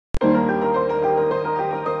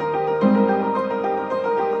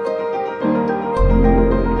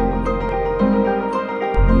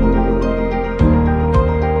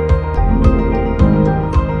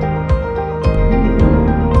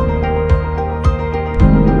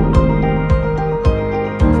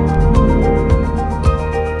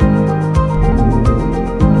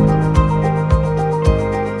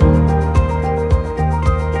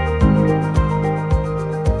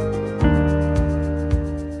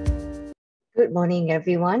Good morning,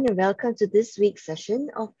 everyone, and welcome to this week's session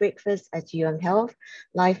of Breakfast at UMHealth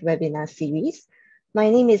live webinar series. My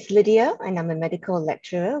name is Lydia, and I'm a medical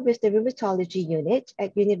lecturer with the Rheumatology unit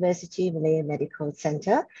at Universiti Malaya Medical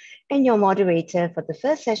Center, and your moderator for the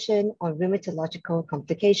first session on rheumatological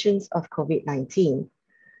complications of COVID-19.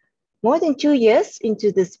 More than 2 years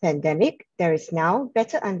into this pandemic, there is now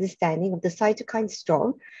better understanding of the cytokine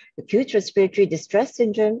storm, acute respiratory distress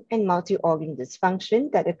syndrome, and multi-organ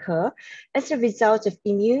dysfunction that occur as a result of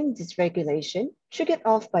immune dysregulation triggered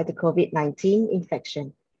off by the COVID-19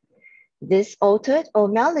 infection. This altered or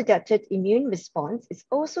maladapted immune response is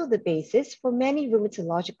also the basis for many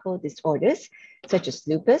rheumatological disorders, such as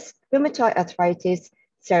lupus, rheumatoid arthritis,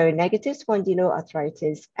 seronegative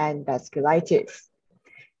spondyloarthritis, and vasculitis.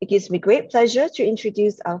 It gives me great pleasure to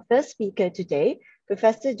introduce our first speaker today,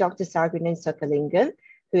 Professor Dr. Sargunan Sockalingam,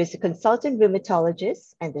 who is a consultant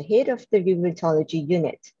rheumatologist and the head of the Rheumatology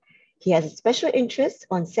unit. He has a special interest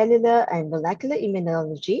on cellular and molecular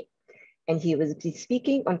immunology, and he will be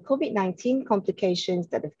speaking on COVID-19 complications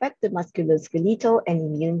that affect the musculoskeletal and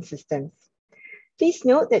immune systems. Please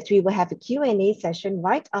note that we will have a Q&A session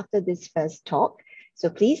right after this first talk, so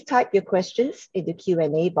please type your questions in the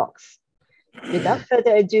Q&A box. Without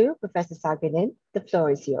further ado, Professor Sargunan, the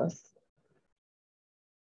floor is yours.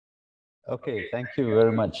 Okay, thank you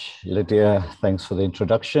very much, Lydia. Thanks for the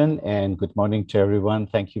introduction and good morning to everyone.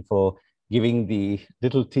 Thank you for giving the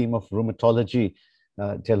little team of rheumatology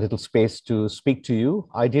a little space to speak to you.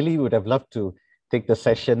 Ideally, we would have loved to take the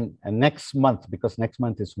session next month because next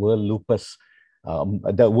month is World Lupus.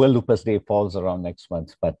 The World Lupus Day falls around next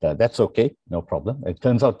month, but that's okay, no problem. It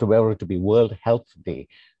turns out to be World Health Day.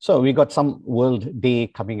 So we got some World Day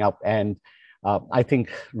coming up, and I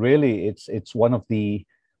think really it's one of the,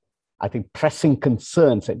 pressing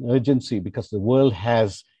concerns and urgency because the world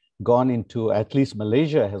has gone into, at least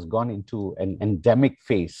Malaysia has gone into an endemic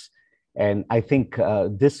phase. And I think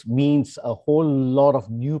this means a whole lot of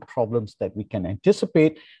new problems that we can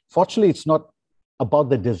anticipate. Fortunately, it's not about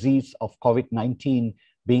the disease of COVID-19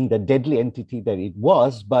 being the deadly entity that it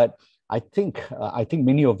was, but I think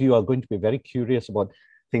many of you are going to be very curious about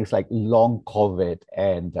things like long COVID.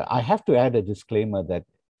 And I have to add a disclaimer that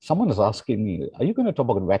someone is asking me, are you going to talk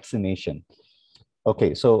about vaccination?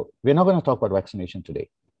 Okay, so we're not going to talk about vaccination today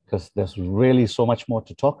because there's really so much more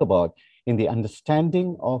to talk about in the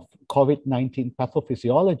understanding of COVID-19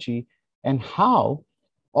 pathophysiology and how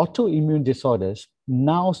autoimmune disorders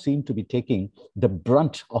now seem to be taking the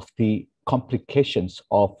brunt of the complications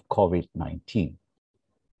of COVID-19.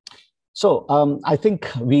 So I think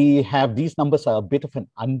we have, these numbers are a bit of an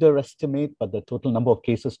underestimate, but the total number of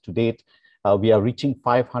cases to date, we are reaching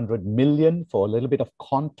 500 million. For a little bit of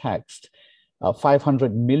context,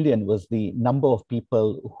 500 million was the number of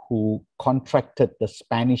people who contracted the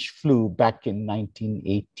Spanish flu back in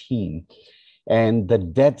 1918. And the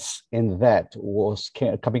deaths in that was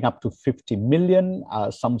coming up to 50 million.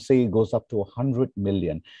 Some say it goes up to 100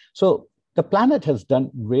 million. So the planet has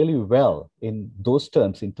done really well in those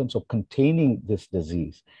terms, in terms of containing this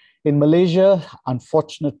disease. In Malaysia,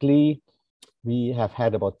 unfortunately, we have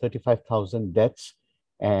had about 35,000 deaths.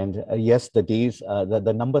 And yes,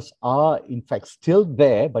 the numbers are in fact still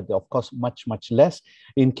there, but of course, much, much less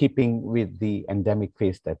in keeping with the endemic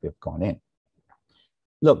phase that we've gone in.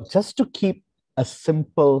 Look, just to keep a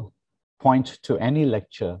simple point to any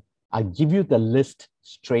lecture, I give you the list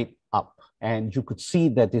straight up, and you could see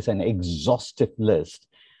that it's an exhaustive list.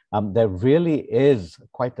 There really is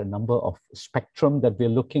quite a number of spectrum that we're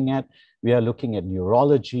looking at. We are looking at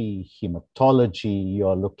neurology, hematology,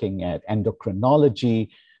 you're looking at endocrinology,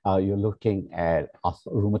 you're looking at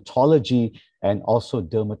rheumatology, and also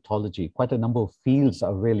dermatology. Quite a number of fields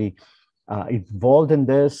are really involved in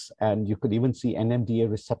this, and you could even see NMDA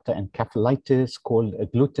receptor encephalitis, cold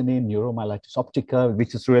agglutinin, neuromyelitis optica,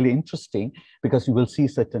 which is really interesting because you will see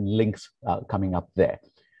certain links coming up there.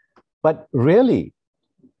 But really,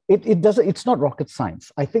 it's not rocket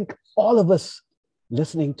science. I think all of us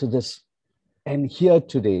listening to this and here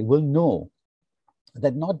today will know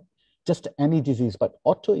that not just any disease, but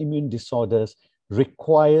autoimmune disorders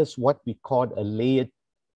requires what we call a layered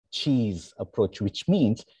cheese approach, which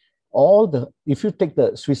means if you take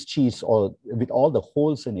the Swiss cheese or with all the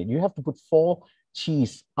holes in it, you have to put 4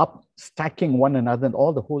 cheese up, stacking one another, and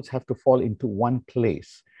all the holes have to fall into one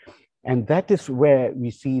place. And that is where we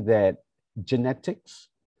see that genetics,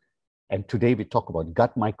 and today we talk about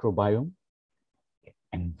gut microbiome,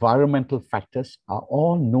 environmental factors are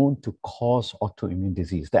all known to cause autoimmune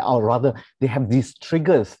disease. They have these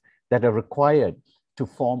triggers that are required to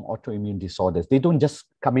form autoimmune disorders. They don't just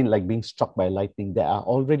come in like being struck by lightning. There are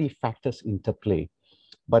already factors interplay.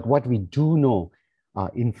 But what we do know,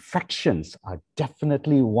 infections are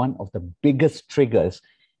definitely one of the biggest triggers.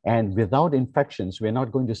 And without infections, we're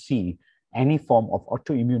not going to see any form of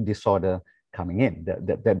autoimmune disorder coming in.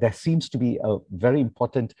 There seems to be a very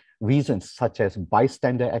important reasons such as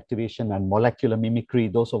bystander activation and molecular mimicry.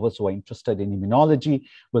 Those of us who are interested in immunology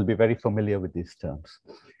will be very familiar with these terms.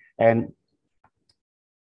 And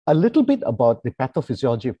a little bit about the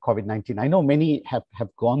pathophysiology of COVID-19. I know many have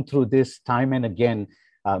gone through this time and again,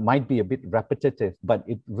 might be a bit repetitive, but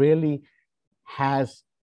it really has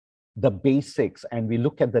the basics. And we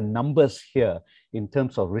look at the numbers here in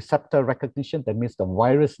terms of receptor recognition. That means the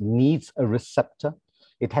virus needs a receptor.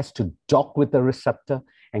 It has to dock with the receptor,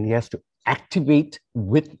 and it has to activate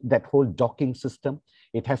with that whole docking system.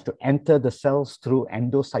 It has to enter the cells through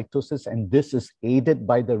endocytosis, and this is aided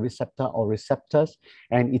by the receptor or receptors.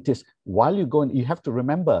 And it is, while you go, you have to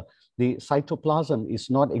remember, the cytoplasm is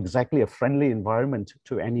not exactly a friendly environment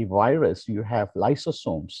to any virus. You have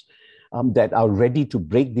lysosomes that are ready to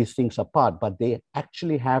break these things apart, but they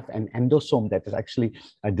actually have an endosome that is actually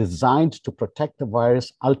designed to protect the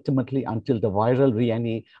virus ultimately until the viral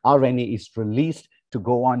RNA is released to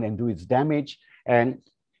go on and do its damage. And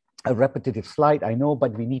a repetitive slide, I know,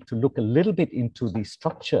 but we need to look a little bit into the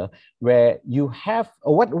structure where you have,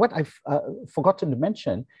 what I've forgotten to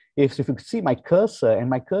mention is, if you can see my cursor, and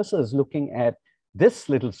my cursor is looking at this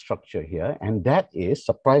little structure here, and that is,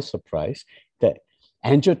 surprise, surprise, the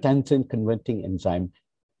angiotensin converting enzyme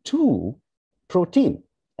 2 protein.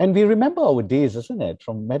 And we remember our days, isn't it,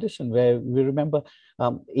 from medicine, where we remember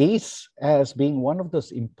ACE as being one of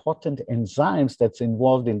those important enzymes that's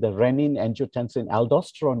involved in the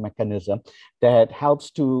renin-angiotensin-aldosterone mechanism that helps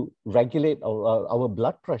to regulate our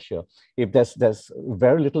blood pressure. If there's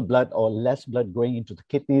very little blood or less blood going into the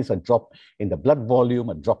kidneys, a drop in the blood volume,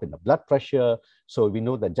 a drop in the blood pressure. So we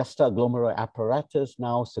know the juxtaglomerular apparatus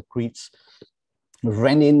now secretes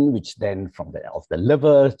renin, which then from the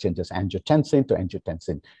liver changes angiotensin to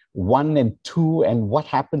angiotensin 1 and 2. And what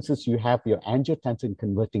happens is you have your angiotensin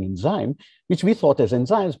converting enzyme, which we thought as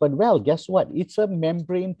enzymes, but well, guess what? It's a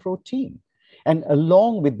membrane protein. And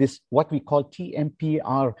along with this, what we call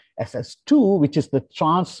TMPRSS2, which is the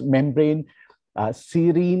transmembrane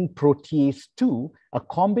serine protease 2, a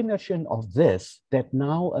combination of this that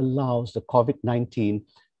now allows the COVID-19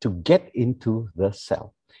 to get into the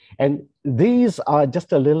cell. And these are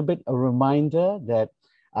just a little bit a reminder that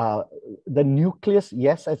the nucleus,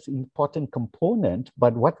 yes, it's an important component,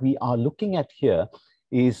 but what we are looking at here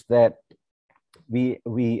is that okay,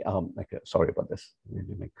 sorry about this.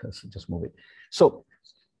 Maybe my cursor, just move it. So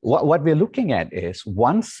what we're looking at is,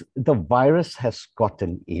 once the virus has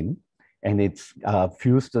gotten in and it's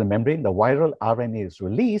fused to the membrane, the viral RNA is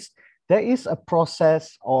released, there is a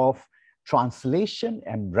process of translation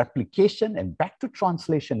and replication and back to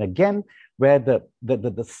translation again, where the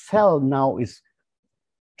cell now is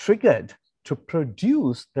triggered to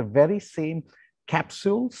produce the very same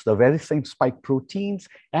capsules, the very same spike proteins,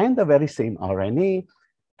 and the very same RNA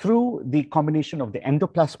through the combination of the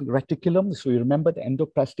endoplasmic reticulum. So you remember the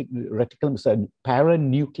endoplasmic reticulum is a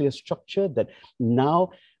paranuclear structure that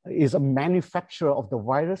now is a manufacturer of the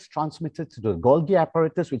virus, transmitted to the Golgi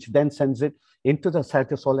apparatus, which then sends it into the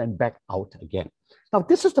cytosol and back out again. Now,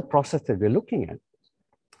 this is the process that we're looking at.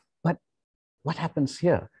 But what happens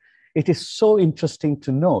here? It is so interesting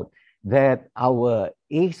to note that our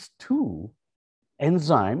ACE2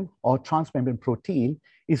 enzyme or transmembrane protein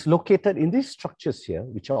is located in these structures here,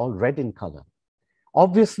 which are all red in color.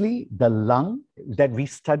 Obviously, the lung that we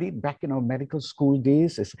studied back in our medical school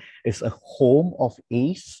days is a home of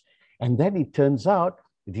ACE. And then it turns out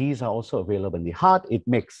these are also available in the heart. It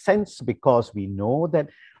makes sense because we know that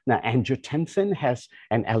now angiotensin has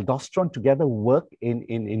and aldosterone together work in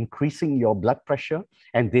increasing your blood pressure.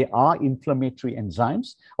 And they are inflammatory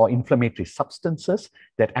enzymes or inflammatory substances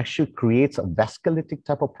that actually creates a vasculitic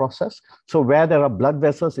type of process. So where there are blood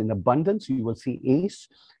vessels in abundance, you will see ACE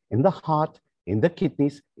in the heart, in the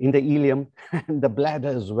kidneys, in the ileum, and the bladder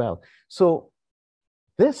as well. So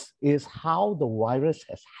this is how the virus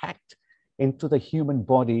has hacked into the human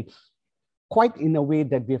body, quite in a way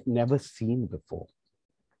that we have never seen before.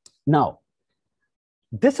 Now,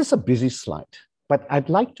 this is a busy slide, but I'd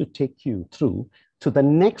like to take you through to the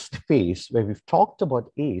next phase where we've talked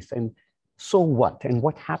about ACE and so what, and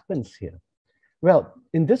what happens here. Well,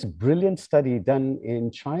 in this brilliant study done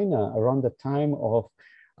in China around the time of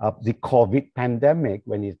the COVID pandemic,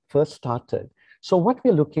 when it first started. So what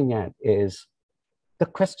we're looking at is, the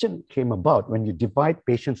question came about when you divide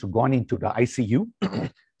patients who've gone into the ICU,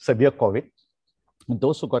 severe COVID,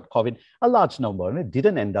 those who got COVID, a large number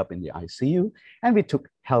didn't end up in the ICU, and we took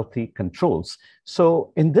healthy controls.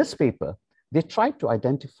 So in this paper, they tried to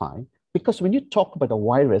identify, because when you talk about a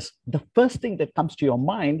virus, the first thing that comes to your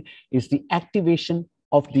mind is the activation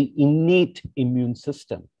of the innate immune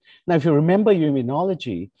system. Now, if you remember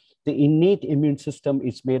immunology, the innate immune system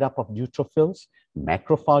is made up of neutrophils,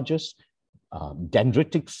 macrophages,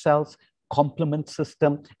 dendritic cells, complement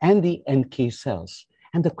system, and the NK cells.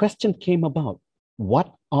 And the question came about,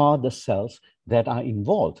 what are the cells that are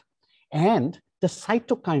involved and the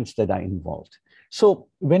cytokines that are involved? So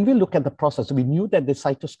when we look at the process, we knew that the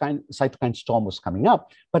cytokine storm was coming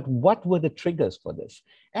up, but what were the triggers for this?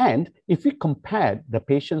 And if we compared the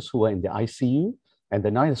patients who were in the ICU and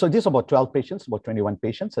the 9, so these are about 12 patients, about 21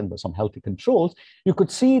 patients, and some healthy controls, you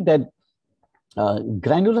could see that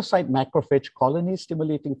granulocyte macrophage colony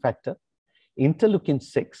stimulating factor,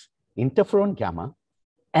 interleukin-6, interferon gamma,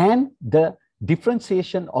 and the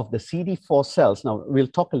differentiation of the CD4 cells. Now, we'll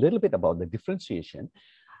talk a little bit about the differentiation.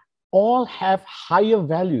 All have higher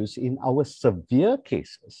values in our severe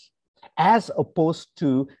cases as opposed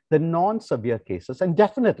to the non-severe cases, and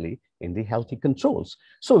definitely in the healthy controls.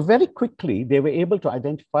 So very quickly, they were able to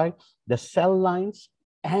identify the cell lines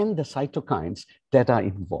and the cytokines that are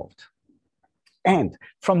involved. And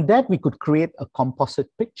from that, we could create a composite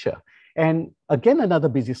picture. And again, another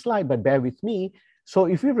busy slide, but bear with me. So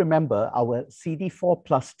if you remember, our CD4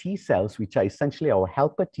 plus T cells, which are essentially our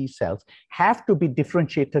helper T cells, have to be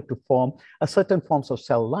differentiated to form a certain forms of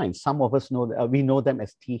cell lines. Some of us know, we know them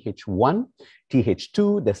as TH1,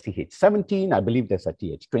 TH2, there's TH17, I believe there's a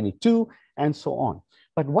TH22, and so on.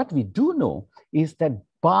 But what we do know is that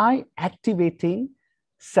by activating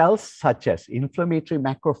cells such as inflammatory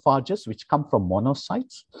macrophages, which come from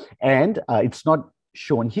monocytes, and it's not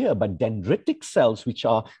shown here, but dendritic cells, which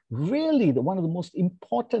are really one of the most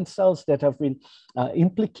important cells that have been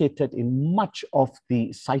implicated in much of the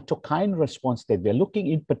cytokine response that we're looking,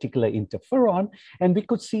 in particular interferon. And we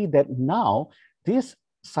could see that now these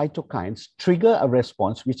cytokines trigger a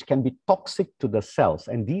response which can be toxic to the cells.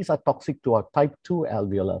 And these are toxic to our type 2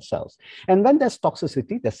 alveolar cells. And when there's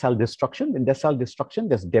toxicity, there's cell destruction. When there's cell destruction,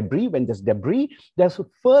 there's debris. When there's debris, there's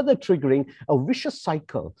further triggering a vicious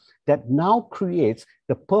cycle that now creates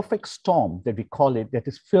the perfect storm that we call it, that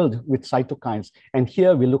is filled with cytokines. And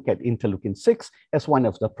here we look at interleukin-6 as one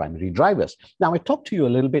of the primary drivers. Now, I talked to you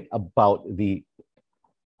a little bit about the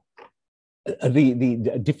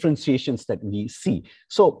differentiations that we see.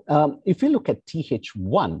 So if you look at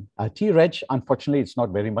TH1, Treg, unfortunately, it's not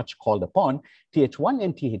very much called upon. TH1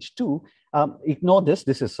 and TH2, ignore this.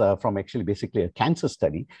 This is from actually basically a cancer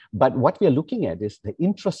study. But what we are looking at is the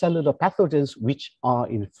intracellular pathogens, which are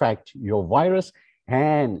in fact your virus,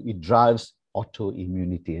 and it drives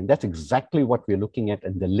autoimmunity. And that's exactly what we're looking at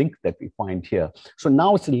and the link that we find here. So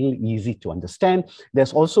now it's a little easy to understand.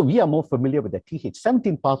 There's also, we are more familiar with the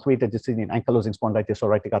TH17 pathway that is seen in ankylosing spondylitis,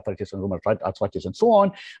 psoriatic arthritis, and rheumatoid arthritis, and so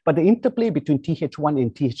on. But the interplay between TH1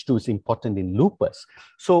 and TH2 is important in lupus.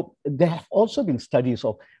 So there have also been studies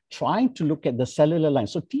of trying to look at the cellular line.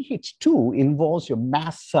 So TH2 involves your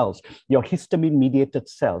mast cells, your histamine-mediated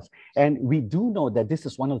cells. And we do know that this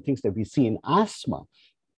is one of the things that we see in asthma.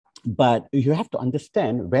 But you have to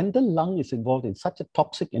understand, when the lung is involved in such a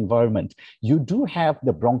toxic environment, you do have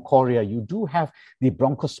the bronchoria, you do have the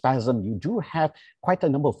bronchospasm, you do have quite a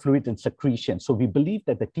number of fluid and secretion. So we believe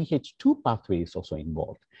that the TH2 pathway is also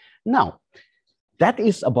involved. Now, that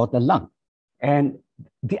is about the lung. And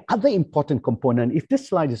the other important component, if this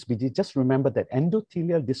slide is busy, just remember that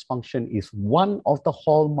endothelial dysfunction is one of the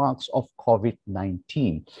hallmarks of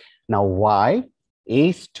COVID-19. Now, why?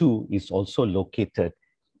 ACE2 is also located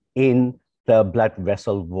in the blood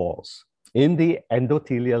vessel walls. In the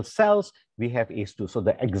endothelial cells, we have ACE2. So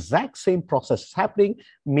the exact same process is happening.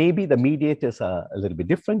 Maybe the mediators are a little bit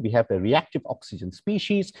different. We have the reactive oxygen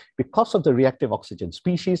species. Because of the reactive oxygen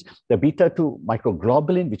species, the beta-2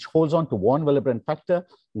 microglobulin, which holds on to von Willebrand factor,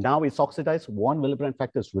 now it's oxidized, von Willebrand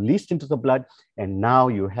factor is released into the blood, and now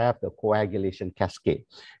you have the coagulation cascade.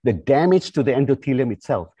 The damage to the endothelium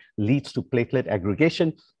itself leads to platelet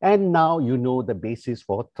aggregation, and now you know the basis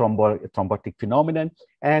for thrombotic phenomenon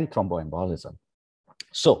and thromboembolism.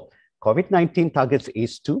 So COVID-19 targets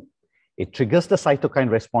ACE2. It triggers the cytokine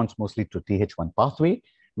response mostly to TH1 pathway,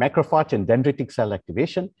 macrophage and dendritic cell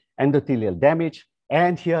activation, endothelial damage,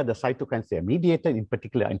 and here the cytokines, they are mediated, in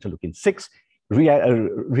particular interleukin-6,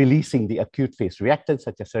 releasing the acute phase reactants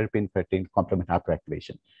such as serpin, ferritin, complement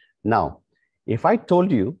hyperactivation. Now, if I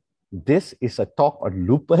told you this is a talk on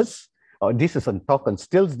lupus, or this is a talk on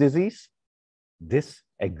Still's disease, this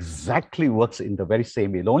exactly works in the very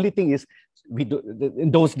same way. The only thing is,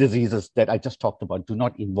 in those diseases that I just talked about do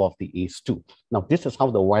not involve the ACE2. Now, this is how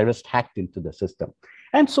the virus hacked into the system.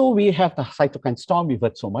 And so we have the cytokine storm. We've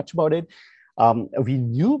heard so much about it. We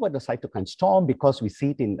knew about the cytokine storm because we see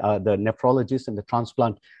it in the nephrologists and the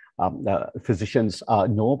transplant physicians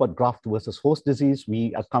know about graft versus host disease.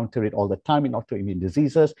 We encounter it all the time in autoimmune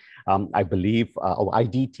diseases. I believe our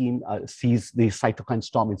ID team sees the cytokine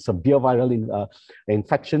storm in severe viral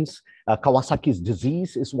infections. Kawasaki's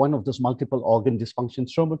disease is one of those multiple organ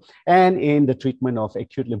dysfunctions shown. And in the treatment of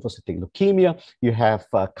acute lymphocytic leukemia, you have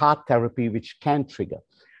CAR therapy, which can trigger.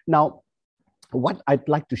 Now, what I'd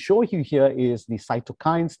like to show you here is the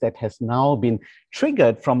cytokines that has now been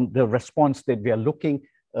triggered from the response that we are looking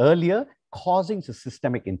earlier, causing the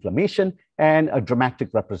systemic inflammation, and a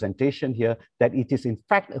dramatic representation here that it is in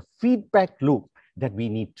fact a feedback loop that we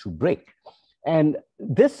need to break. And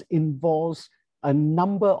this involves a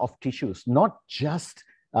number of tissues, not just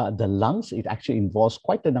the lungs. It actually involves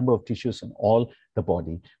quite a number of tissues in all the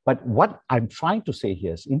body. But what I'm trying to say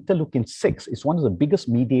here is interleukin-6 is one of the biggest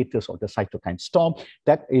mediators of the cytokine storm.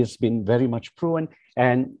 That has been very much proven.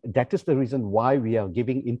 And that is the reason why we are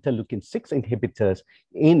giving interleukin-6 inhibitors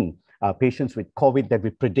in patients with COVID that we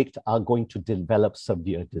predict are going to develop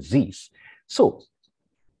severe disease. So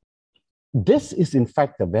this is in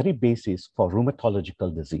fact the very basis for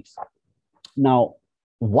rheumatological disease. Now,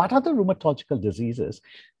 what are the rheumatological diseases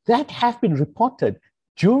that have been reported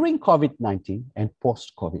during COVID-19 and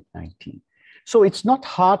post-COVID-19? So it's not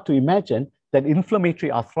hard to imagine that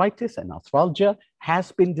inflammatory arthritis and arthralgia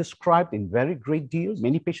has been described in very great deal.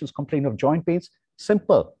 Many patients complain of joint pains.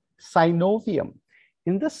 Simple, synovium.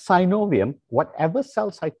 In the synovium, whatever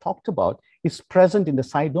cells I talked about is present in the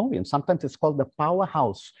synovium. Sometimes it's called the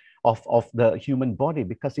powerhouse of the human body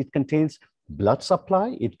because it contains blood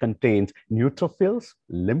supply, it contains neutrophils,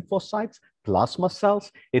 lymphocytes, plasma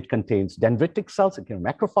cells, it contains dendritic cells, it contains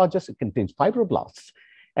macrophages, it contains fibroblasts.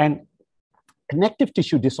 And connective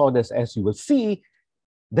tissue disorders, as you will see,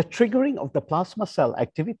 the triggering of the plasma cell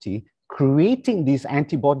activity, creating these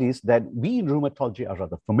antibodies that we in rheumatology are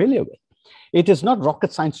rather familiar with. It is not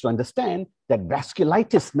rocket science to understand that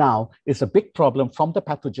vasculitis now is a big problem from the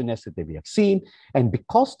pathogenicity that we have seen. And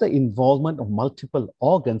because the involvement of multiple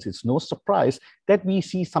organs, it's no surprise that we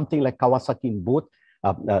see something like Kawasaki in both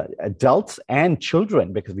adults and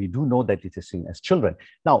children, because we do know that it is seen as children.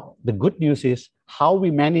 Now, the good news is how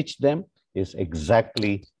we manage them is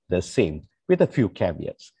exactly the same with a few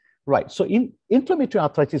caveats. Right, so inflammatory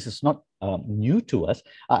arthritis is not new to us.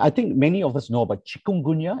 I think many of us know about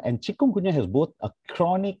chikungunya, and chikungunya has both a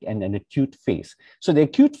chronic and an acute phase. So the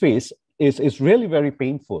acute phase is really very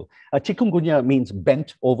painful. Chikungunya means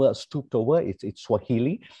bent over, stooped over, it's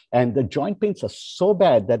Swahili, and the joint pains are so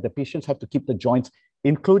bad that the patients have to keep the joints,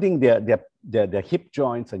 including their hip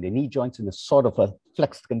joints and their knee joints, in a sort of a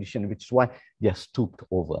flexed condition, which is why they're stooped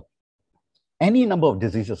over. Any number of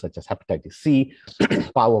diseases such as hepatitis C,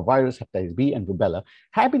 parvovirus, hepatitis B, and rubella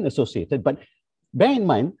have been associated, but bear in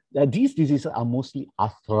mind that these diseases are mostly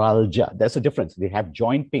arthralgia. There's a difference. They have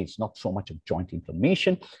joint pains, not so much of joint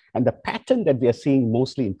inflammation. And the pattern that we are seeing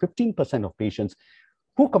mostly in 15% of patients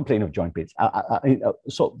who complain of joint pains,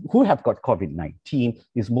 so who have got COVID-19,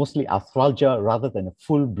 is mostly arthralgia rather than a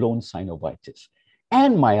full-blown synovitis,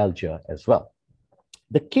 and myalgia as well.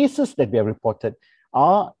 The cases that we have reported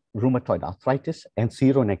are rheumatoid arthritis and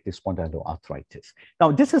seronegative spondyloarthritis.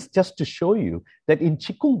 Now, this is just to show you that in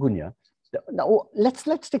chikungunya, now let's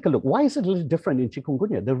take a look. Why is it a little different in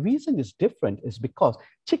chikungunya? The reason it's different is because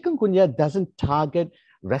chikungunya doesn't target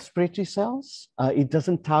respiratory cells. It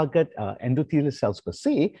doesn't target endothelial cells per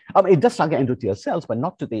se. It does target endothelial cells, but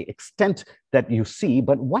not to the extent that you see.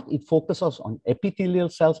 But what it focuses on epithelial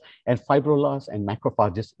cells and fibroblasts and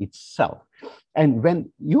macrophages itself. And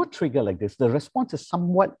when you trigger like this, the response is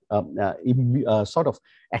somewhat sort of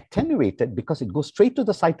attenuated because it goes straight to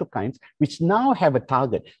the cytokines, which now have a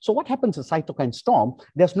target. So what happens in cytokine storm?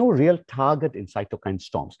 There's no real target in cytokine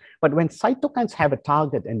storms. But when cytokines have a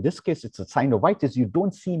target, in this case, it's a synovitis, you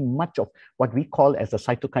don't see much of what we call as a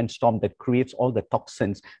cytokine storm that creates all the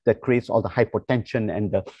toxins, that creates all the hypotension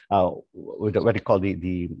and the, what do you call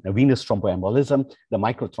the venous thromboembolism, the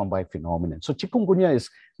microthrombi phenomenon. So chikungunya is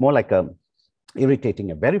more like a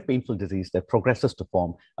irritating, a very painful disease that progresses to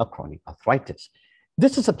form a chronic arthritis.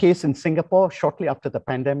 This is a case in Singapore shortly after the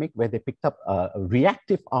pandemic where they picked up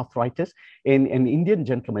reactive arthritis in an Indian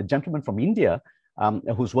gentleman, a gentleman from India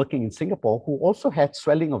who's working in Singapore, who also had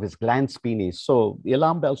swelling of his glands penis. So the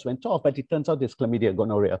alarm bells went off, but it turns out his chlamydia,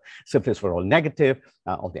 gonorrhea, syphilis were all negative,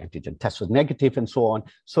 all the antigen tests was negative and so on.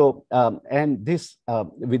 So, and this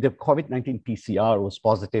with the COVID-19 PCR was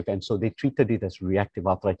positive, and so they treated it as reactive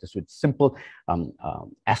arthritis with simple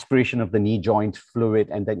aspiration of the knee joint fluid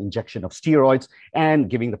and then injection of steroids and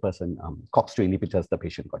giving the person COX-2 inhibitors. The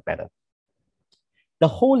patient got better. The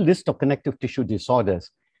whole list of connective tissue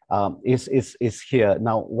disorders is here.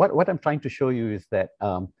 Now, what I'm trying to show you is that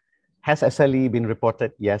has SLE been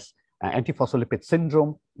reported? Yes. Antiphospholipid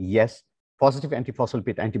syndrome? Yes. Positive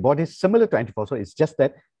antiphospholipid antibodies, similar to antiphospholipid, it's just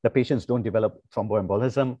that the patients don't develop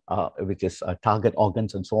thromboembolism, which is target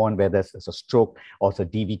organs and so on, where there's a stroke or a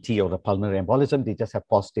DVT or a pulmonary embolism. They just have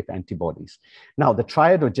positive antibodies. Now, the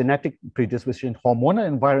triad of genetic predisposition, hormonal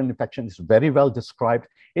and viral infection is very well described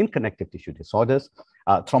in connective tissue disorders,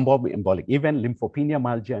 thromboembolic event, lymphopenia,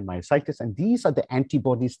 myalgia, and myositis. And these are the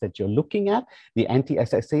antibodies that you're looking at, the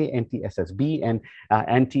anti-SSA, anti-SSB, and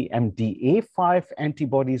anti-MDA5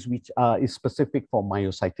 antibodies, which is specific for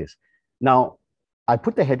myositis. Now, I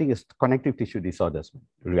put the heading as connective tissue disorders.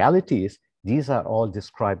 The reality is these are all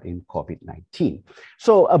described in COVID-19.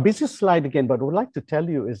 So a busy slide again, but what I would like to tell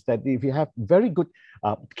you is that if you have very good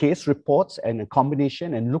case reports and a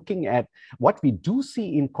combination and looking at what we do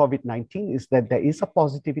see in COVID-19 is that there is a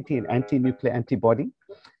positivity in anti-nuclear antibody.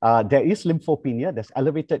 There is lymphopenia, there's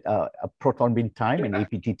elevated proton beam time and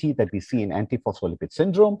APTT that we see in antiphospholipid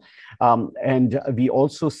syndrome. And we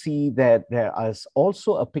also see that there is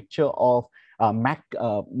also a picture of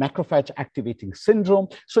macrophage activating syndrome.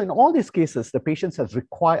 So in all these cases, the patients have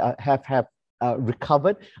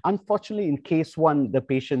recovered. Unfortunately, in case one, the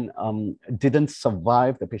patient didn't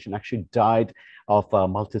survive. The patient actually died of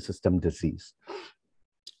multisystem disease.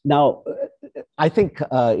 Now, I think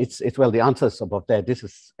well, the answer is above there. This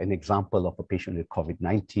is an example of a patient with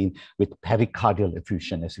COVID-19 with pericardial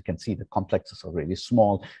effusion. As you can see, the complexes are really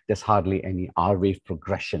small. There's hardly any R-wave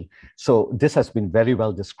progression. So this has been very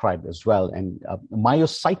well described as well. And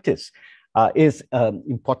myositis is an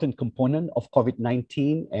important component of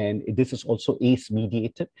COVID-19, and this is also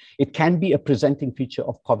ACE-mediated. It can be a presenting feature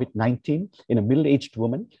of COVID-19 in a middle-aged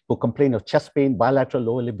woman who complain of chest pain, bilateral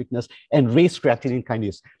lower limb weakness, and raised creatinine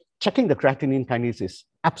kinase. Checking the creatinine kinase is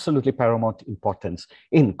absolutely paramount importance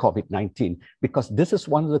in COVID-19 because this is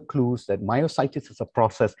one of the clues that myositis is a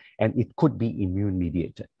process and it could be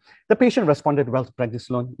immune-mediated. The patient responded well to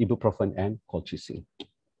prednisolone, ibuprofen, and colchicine.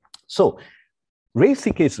 So, raised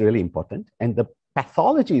CK is really important, and the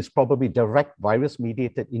pathology is probably direct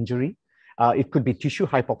virus-mediated injury. It could be tissue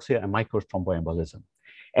hypoxia and microthromboembolism.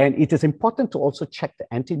 And it is important to also check the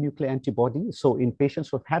anti-nuclear antibody. So in patients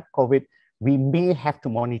who have had COVID, we may have to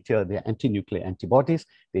monitor their anti-nuclear antibodies.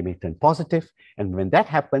 They may turn positive. And when that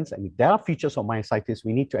happens, and if there are features of myositis,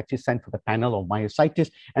 we need to actually send for the panel of myositis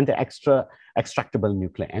and the extra extractable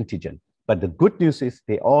nuclear antigen. But the good news is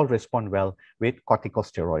they all respond well with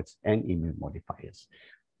corticosteroids and immune modifiers.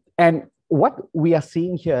 And what we are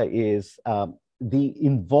seeing here is the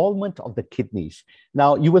involvement of the kidneys.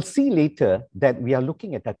 Now, you will see later that we are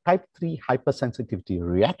looking at a type 3 hypersensitivity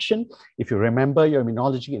reaction. If you remember your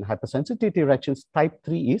immunology and hypersensitivity reactions, type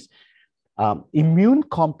 3 is immune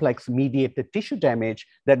complex mediated tissue damage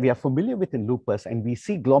that we are familiar with in lupus, and we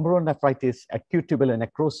see glomerulonephritis, acute tubular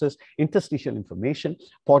necrosis, interstitial inflammation,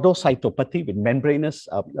 podocytopathy with membranous,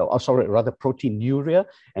 proteinuria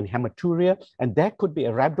and hematuria, and there could be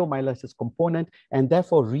a rhabdomyolysis component, and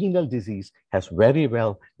therefore renal disease has very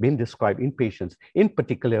well been described in patients, in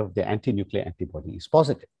particular if the anti-nuclear antibody is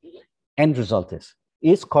positive. End result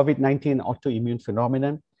is COVID-19 an autoimmune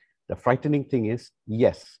phenomenon? The frightening thing is,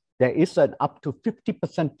 yes. There is an up to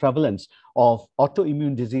 50% prevalence of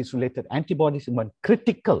autoimmune disease-related antibodies in one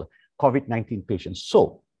critical COVID-19 patient.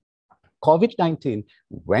 So COVID-19,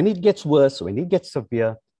 when it gets worse, when it gets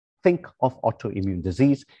severe, think of autoimmune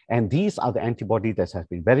disease. And these are the antibodies that have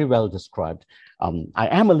been very well described. I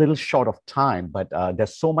am a little short of time, but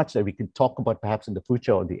there's so much that we can talk about perhaps in the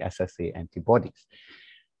future of the SSA antibodies.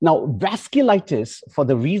 Now, vasculitis, for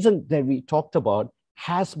the reason that we talked about,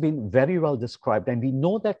 has been very well described, and we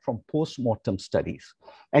know that from post-mortem studies.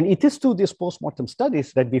 And it is through these post-mortem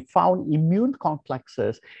studies that we found immune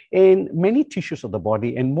complexes in many tissues of the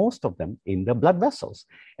body, and most of them in the blood vessels.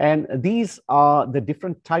 And these are the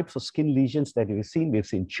different types of skin lesions that we've seen. We've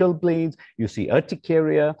seen chilblains, you see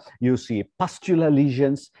urticaria, you see pustular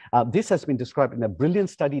lesions. This has been described in a brilliant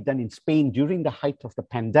study done in Spain during the height of the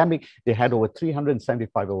pandemic. They had over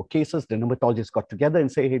 375 cases. The rheumatologists got together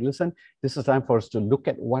and say, hey, listen, this is time for us to look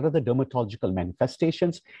at what are the dermatological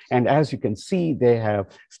manifestations. And as you can see, they have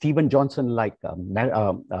Stephen Johnson like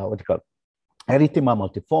erythema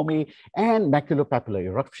multiforme, and maculopapular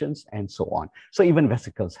eruptions, and so on. So even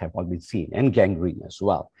vesicles have all been seen, and gangrene as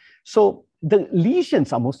well. So the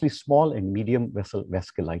lesions are mostly small and medium vessel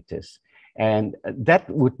vasculitis. And that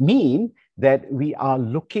would mean that we are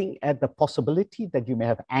looking at the possibility that you may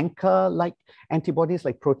have anchor-like antibodies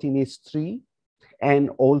like proteinase 3, and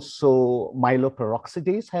also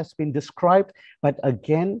myeloperoxidase has been described. But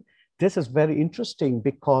again, this is very interesting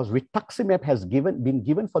because rituximab has been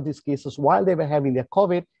given for these cases while they were having their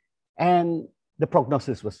COVID, and the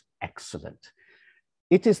prognosis was excellent.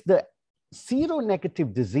 It is the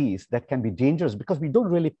seronegative disease that can be dangerous because we don't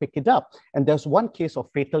really pick it up. And there's one case of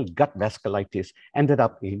fatal gut vasculitis ended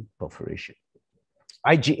up in perforation.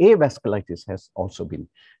 IgA vasculitis has also been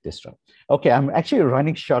described. Okay, I'm actually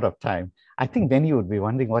running short of time. I think many would be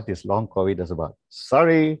wondering what this long COVID is about.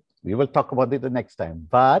 Sorry, we will talk about it the next time.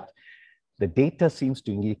 But the data seems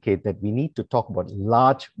to indicate that we need to talk about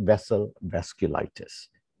large vessel vasculitis.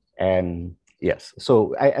 And yes,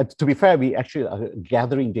 so to be fair, we actually are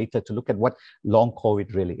gathering data to look at what long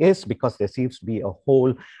COVID really is, because there seems to be a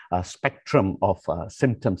whole spectrum of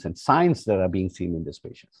symptoms and signs that are being seen in these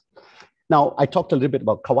patients. Now, I talked a little bit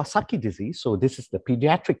about Kawasaki disease. So this is the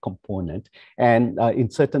pediatric component. And in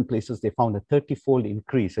certain places, they found a 30-fold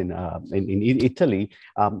increase in Italy.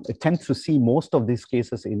 It tends to see most of these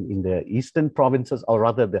cases in the eastern provinces, or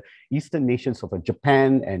rather the eastern nations of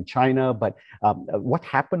Japan and China. But what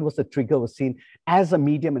happened was the trigger was seen as a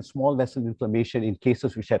medium and small vessel inflammation in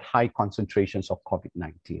cases which had high concentrations of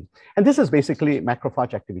COVID-19. And this is basically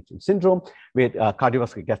macrophage activation syndrome with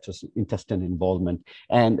cardiovascular gastrointestinal involvement.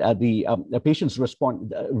 And the patients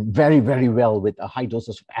respond very, very well with high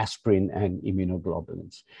doses of aspirin and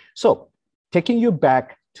immunoglobulins. So taking you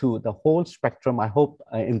back to the whole spectrum, I hope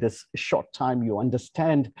in this short time you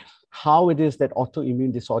understand how it is that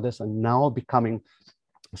autoimmune disorders are now becoming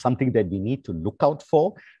something that we need to look out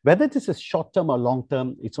for. Whether this is short-term or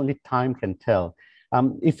long-term, it's only time can tell.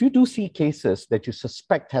 If you do see cases that you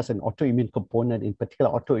suspect has an autoimmune component, in particular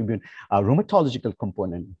autoimmune rheumatological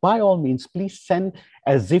component, by all means, please send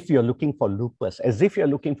as if you're looking for lupus, as if you're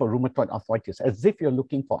looking for rheumatoid arthritis, as if you're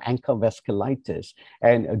looking for anchor vasculitis,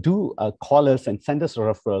 and do call us and send us a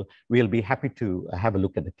referral. We'll be happy to have a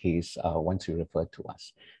look at the case once you refer to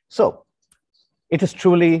us. So it is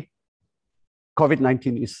truly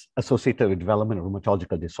COVID-19 is associated with development of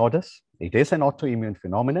rheumatological disorders. It is an autoimmune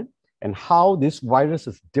phenomenon. And how this virus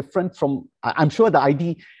is different from, I'm sure the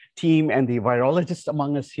ID team and the virologists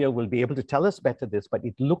among us here will be able to tell us better this, but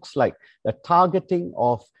it looks like the targeting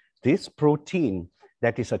of this protein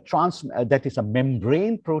that is a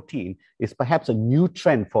membrane protein is perhaps a new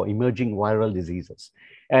trend for emerging viral diseases.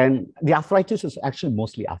 And the arthritis is actually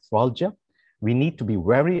mostly arthralgia. We need to be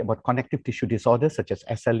wary about connective tissue disorders such as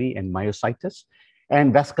SLE and myositis.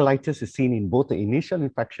 And vasculitis is seen in both the initial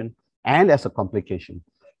infection and as a complication.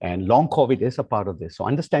 And long COVID is a part of this. So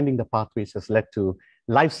understanding the pathways has led to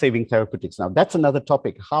life-saving therapeutics. Now, that's another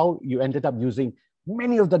topic, how you ended up using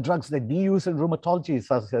many of the drugs that we use in rheumatology,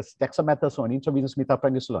 such as dexamethasone, intravenous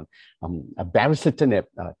methylprednisolone, baricitinib,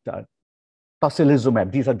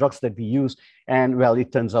 tocilizumab. These are drugs that we use. And well,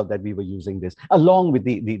 it turns out that we were using this along with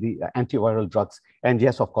the antiviral drugs. And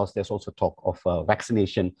yes, of course, there's also talk of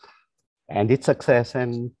vaccination and its success,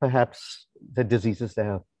 and perhaps the diseases that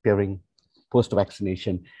are appearing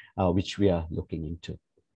post-vaccination, which we are looking into.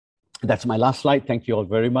 That's my last slide. Thank you all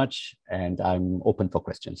very much. And I'm open for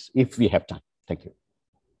questions if we have time. Thank you.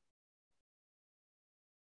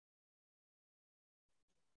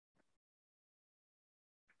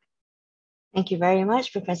 Thank you very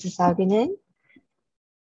much, Professor Sargunan.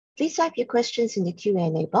 Please type your questions in the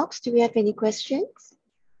Q&A box. Do we have any questions?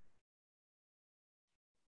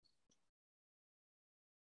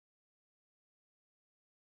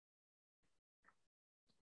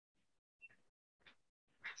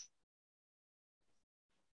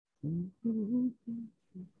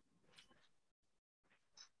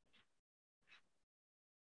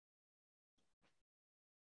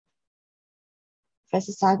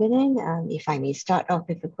 Professor Sargunan, if I may start off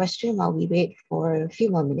with a question while we wait for a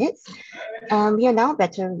few more minutes. We are now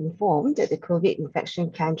better informed that the COVID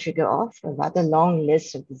infection can trigger off a rather long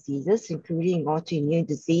list of diseases, including autoimmune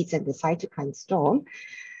disease and the cytokine storm.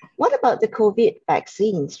 What about the COVID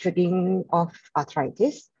vaccines triggering off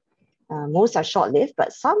arthritis? Most are short-lived,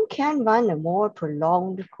 but some can run a more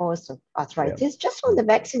prolonged course of arthritis just from the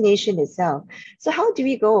vaccination itself. So how do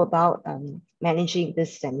we go about managing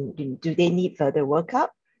this, and do they need further workup?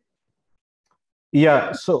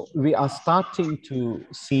 Yeah, so we are starting to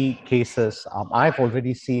see cases. I've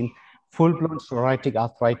already seen full-blown psoriatic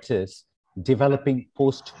arthritis developing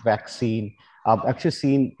post-vaccine I've actually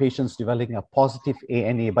seen patients developing a positive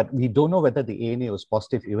ANA, but we don't know whether the ANA was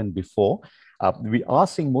positive even before. We are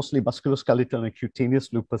seeing mostly musculoskeletal and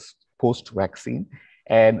cutaneous lupus post-vaccine,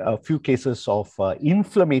 and a few cases of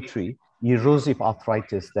inflammatory erosive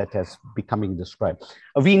arthritis that has becoming described.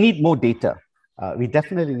 We need more data. We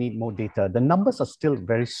definitely need more data. The numbers are still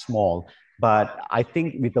very small, but I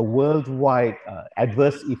think with the worldwide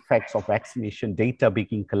adverse effects of vaccination data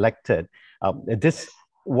being collected,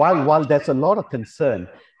 while there's a lot of concern,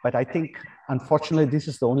 but I think, unfortunately, this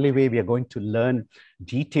is the only way we are going to learn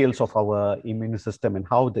details of our immune system and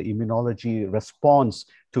how the immunology response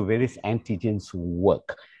to various antigens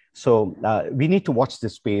work. So we need to watch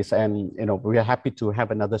this space, and we are happy to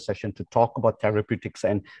have another session to talk about therapeutics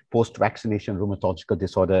and post-vaccination rheumatological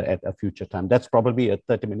disorder at a future time. That's probably a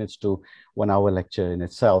 30 minutes to 1 hour lecture in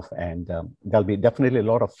itself, and there'll be definitely a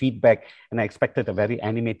lot of feedback, and I expected a very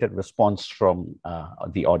animated response from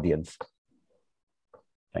the audience.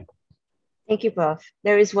 Thank you, Prof.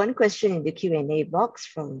 There is one question in the Q&A box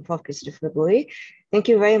from Prof. Christopher Boy. Thank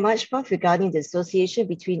you very much, Prof. Regarding the association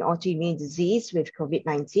between autoimmune disease with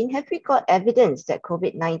COVID-19, have we got evidence that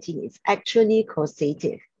COVID-19 is actually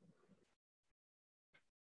causative?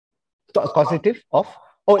 Causative of?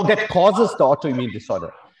 Oh, that causes the autoimmune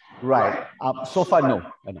disorder. Right. So far, no.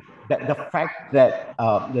 The fact that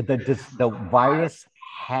the virus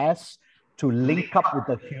has to link up with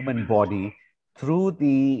the human body through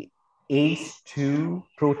the ACE2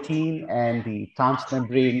 protein and the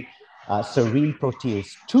transmembrane serine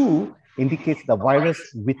protease 2 indicates the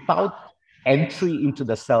virus without entry into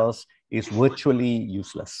the cells is virtually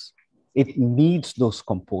useless. It needs those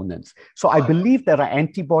components. So I believe there are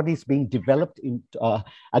antibodies being developed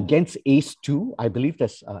against ACE2. I believe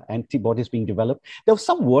there's antibodies being developed. There was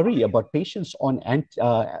some worry about patients on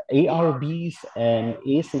ARBs and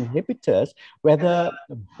ACE inhibitors, whether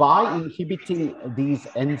by inhibiting these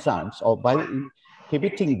enzymes or by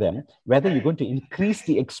inhibiting them, whether you're going to increase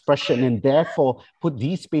the expression and therefore put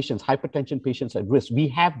these patients, hypertension patients, at risk. We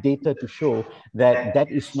have data to show that that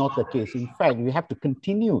is not the case. In fact, we have to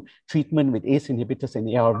continue treatment with ACE inhibitors and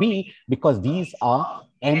ARB because these are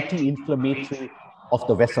anti-inflammatory of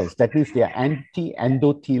the vessels. That means they are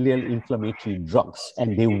anti-endothelial inflammatory drugs,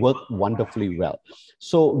 and they work wonderfully well.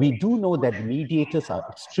 So we do know that mediators are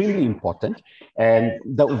extremely important, and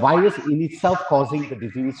the virus in itself causing the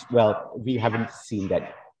disease, well, we haven't seen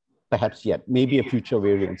that perhaps yet. Maybe a future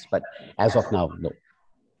variants, but as of now, no.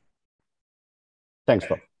 Thanks,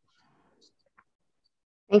 Prof.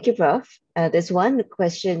 Thank you, Prof. There's one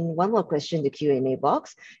more question in the Q&A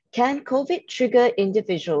box. Can COVID trigger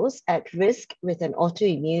individuals at risk with an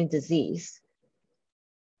autoimmune disease?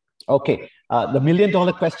 Okay, the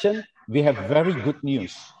million-dollar question, we have very good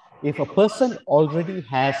news. If a person already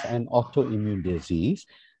has an autoimmune disease,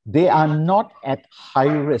 they are not at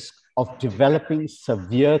high risk of developing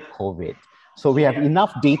severe COVID. So we have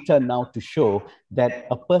enough data now to show that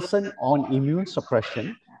a person on immune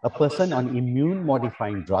suppression, a person on immune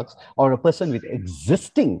modifying drugs, or a person with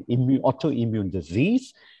existing autoimmune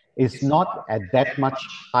disease is not at that much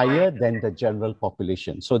higher than the general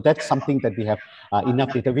population. So that's something that we have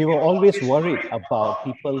enough data. We were always worried about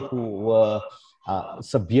people who were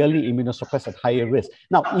severely immunosuppressed at higher risk.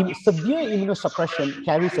 Now, severe immunosuppression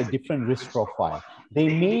carries a different risk profile. They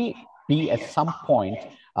may be at some point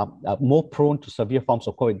more prone to severe forms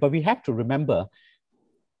of COVID, but we have to remember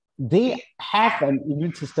they have an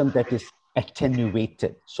immune system that is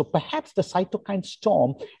attenuated. So perhaps the cytokine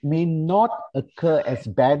storm may not occur as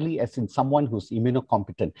badly as in someone who's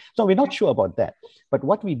immunocompetent. So we're not sure about that. But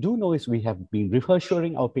what we do know is we have been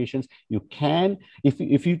reassuring our patients, you can, if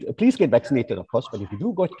you please get vaccinated, of course, but if you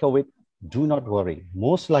do get COVID, do not worry.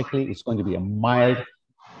 Most likely it's going to be a mild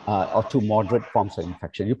or to moderate forms of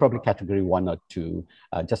infection. You probably category 1 or 2,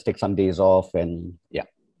 just take some days off and yeah.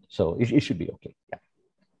 So it should be okay, yeah.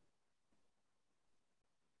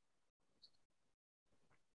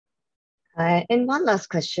 And one last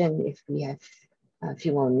question, if we have a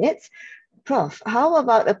few more minutes. Prof, how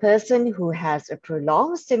about a person who has a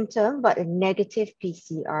prolonged symptom but a negative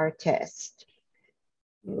PCR test?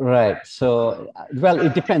 Right. So, well,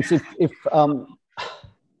 it depends. If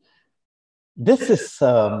this is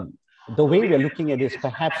the way we are looking at it, is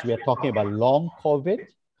perhaps we are talking about long COVID,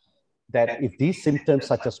 that if these symptoms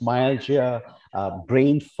such as myalgia,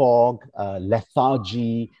 brain fog,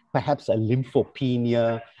 lethargy, perhaps a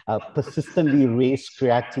lymphopenia, persistently raised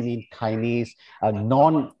creatinine kinase, a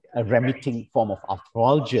non-remitting form of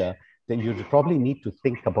arthralgia, then you probably need to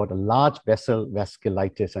think about a large vessel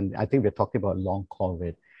vasculitis. And I think we're talking about long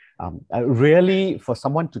COVID. Really, for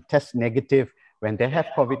someone to test negative when they have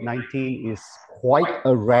COVID-19 is quite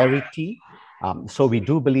a rarity. So we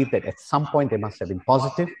do believe that at some point they must have been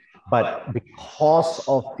positive, but because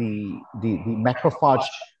of the macrophage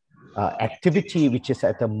activity, which is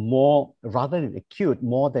at a more, rather than acute,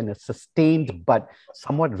 more than a sustained but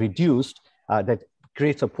somewhat reduced, that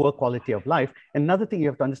creates a poor quality of life. Another thing you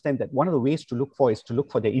have to understand that one of the ways to look for is to look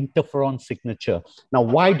for the interferon signature. Now,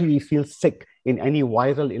 why do we feel sick in any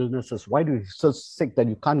viral illnesses? Why do we feel so sick that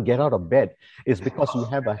you can't get out of bed? Is because you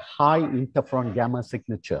have a high interferon gamma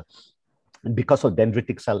signature because of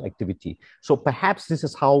dendritic cell activity. So perhaps this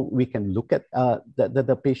is how we can look at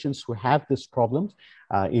the patients who have these problems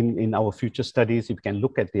in our future studies. If we can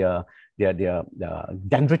look at their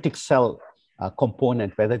dendritic cell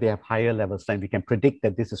component, whether they have higher levels, then we can predict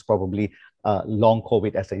that this is probably long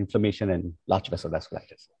COVID as an inflammation and large vessel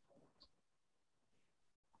vasculitis.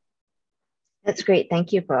 That's great.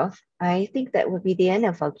 Thank you, Prof. I think that would be the end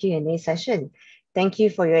of our Q&A session. Thank you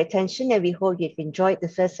for your attention, and we hope you've enjoyed the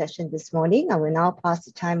first session this morning. I will now pass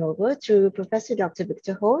the time over to Professor Dr.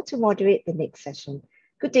 Victor Ho to moderate the next session.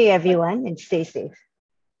 Good day, everyone, and stay safe.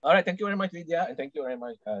 All right, thank you very much, Lydia, and thank you very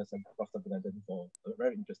much, Prof. Sargunan, for a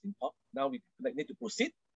very interesting talk. Now we need to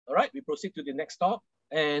proceed. All right, we proceed to the next talk,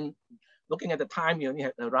 and looking at the time, we only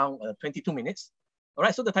have around 22 minutes. All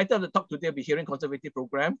right, so the title of the talk today will be Hearing Conservative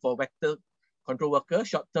Program for Vector Control Workers,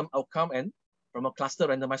 Short-Term Outcome, and from a Cluster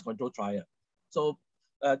Randomized Control Trial. So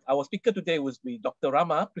our speaker today will be Dr.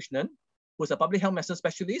 Rama, Krishna, who is a public health medicine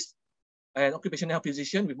specialist and occupational health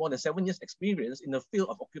physician with more than 7 years experience in the field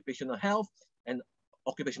of occupational health and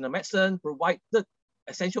occupational medicine, provided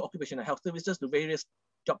essential occupational health services to various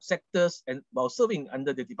job sectors and while serving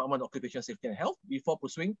under the Department of Occupational Safety and Health before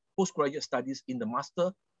pursuing postgraduate studies in the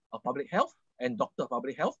Master of Public Health and Doctor of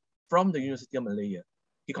Public Health from the University of Malaya.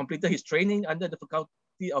 He completed his training under the Faculty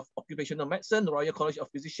of Occupational Medicine, Royal College of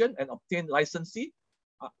Physicians, and obtained licensee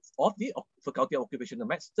of the Faculty of Occupational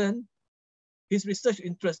Medicine. His research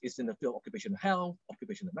interest is in the field of occupational health,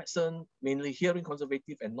 occupational medicine, mainly hearing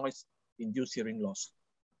conservative and noise-induced hearing loss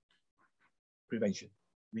prevention.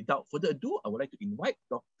 Without further ado, I would like to invite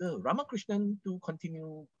Dr. Ramakrishnan to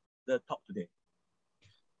continue the talk today.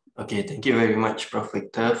 Okay, thank you very much, Prof.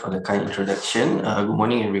 Victor, for the kind introduction. Good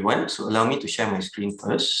morning, everyone. So allow me to share my screen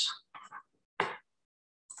first.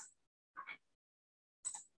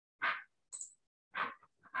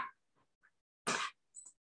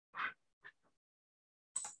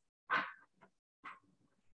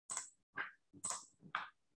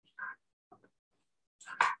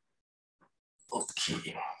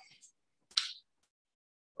 Okay.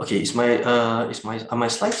 Okay, are my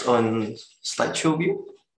slides on slideshow view?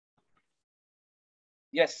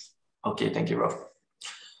 Yes. Okay, thank you, Prof.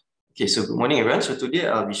 Okay, so good morning, everyone. So today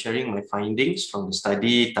I'll be sharing my findings from the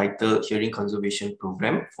study titled Hearing Conservation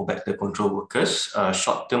Program for Vector Control Workers,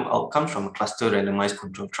 Short-Term Outcomes from a Cluster Randomized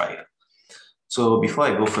Control Trial. So before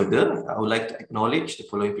I go further, I would like to acknowledge the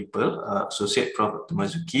following people, Associate Prof. Dr.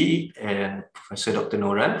 Mazuki and Professor Dr.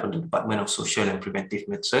 Noran from the Department of Social and Preventive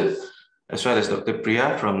Medicine, as well as Dr.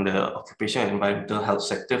 Priya from the Occupational and Environmental Health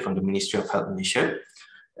Sector from the Ministry of Health Malaysia,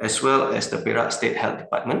 as well as the Perak State Health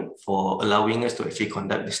Department for allowing us to actually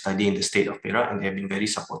conduct the study in the state of Perak, and they have been very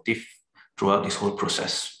supportive throughout this whole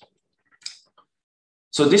process.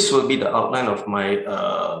 So this will be the outline of my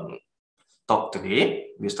talk today.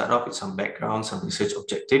 We'll start off with some background, some research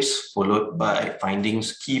objectives, followed by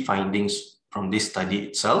findings, key findings from this study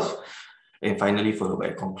itself, and finally followed by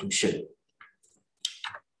a conclusion.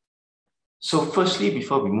 So firstly,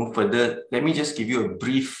 before we move further, let me just give you a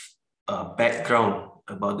brief background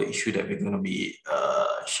about the issue that we're going to be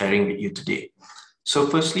sharing with you today. So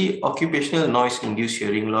firstly, occupational noise-induced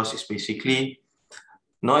hearing loss is basically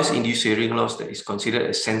noise-induced hearing loss that is considered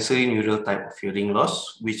a sensory neural type of hearing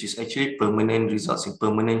loss, which is actually permanent, results in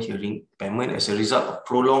permanent hearing impairment as a result of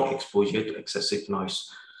prolonged exposure to excessive noise.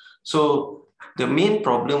 So the main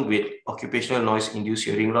problem with occupational noise-induced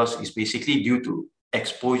hearing loss is basically due to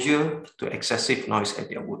exposure to excessive noise at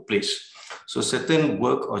their workplace. So certain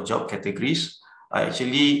work or job categories are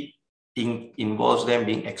actually involves them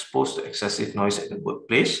being exposed to excessive noise at the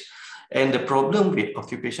workplace. And the problem with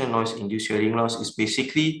occupational noise-induced hearing loss is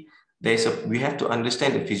basically we have to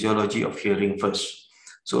understand the physiology of hearing first.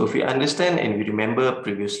 So if we understand and we remember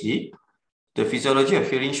previously, the physiology of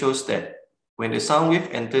hearing shows that when the sound wave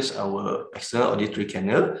enters our external auditory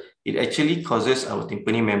canal, it actually causes our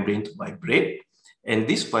tympanic membrane to vibrate. And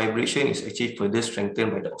this vibration is actually further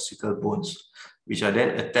strengthened by the occipital bones, which are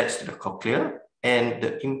then attached to the cochlea. And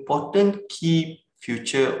the important key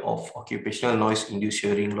feature of occupational noise-induced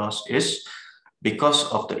hearing loss is because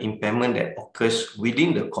of the impairment that occurs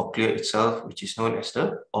within the cochlea itself, which is known as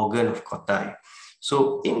the organ of Cotai.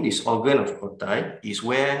 So in this organ of Corti is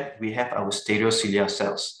where we have our stereocilia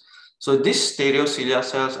cells. So these stereocilia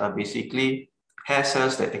cells are basically hair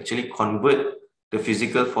cells that actually convert the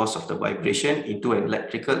physical force of the vibration into an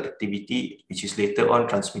electrical activity, which is later on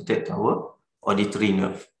transmitted to our auditory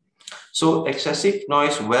nerve. So excessive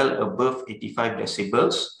noise well above 85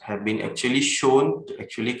 decibels have been actually shown to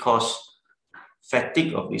actually cause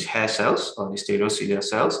fatigue of these hair cells or the stereocilia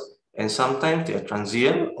cells, and sometimes they are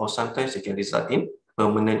transient or sometimes they can result in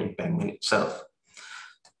permanent impairment itself.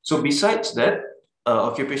 So besides that,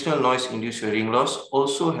 occupational noise-induced hearing loss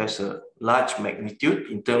also has a large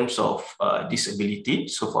magnitude in terms of disability.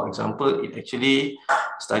 So for example,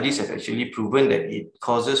 studies have actually proven that it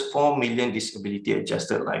causes 4 million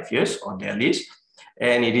disability-adjusted life years or DALYs,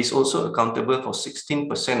 and it is also accountable for 16%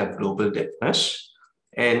 of global deafness.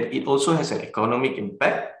 And it also has an economic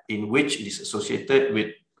impact in which it is associated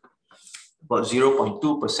with about 0.2%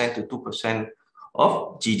 to 2%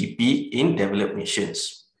 of GDP in developed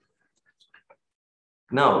nations.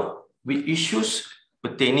 Now, with issues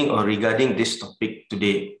pertaining or regarding this topic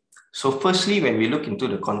today. So firstly, when we look into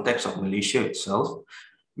the context of Malaysia itself,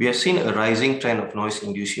 we have seen a rising trend of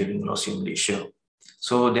noise-induced hearing loss in Malaysia.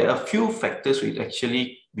 So there are a few factors which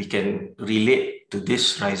actually we can relate to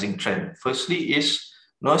this rising trend. Firstly is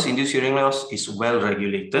noise-induced hearing loss is well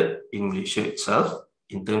regulated in Malaysia itself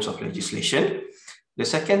in terms of legislation. The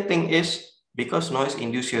second thing is, because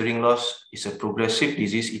noise-induced hearing loss is a progressive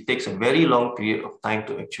disease, it takes a very long period of time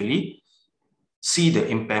to actually see the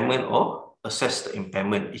impairment or assess the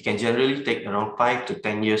impairment. It can generally take around 5 to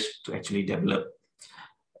 10 years to actually develop.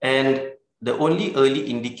 And the only early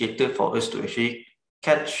indicator for us to actually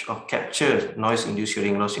catch or capture noise-induced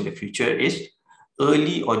hearing loss in the future is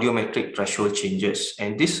early audiometric threshold changes.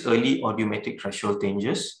 And these early audiometric threshold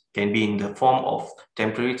changes can be in the form of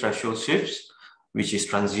temporary threshold shifts, which is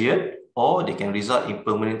transient, or they can result in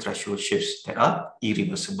permanent threshold shifts that are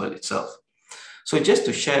irreversible itself. So just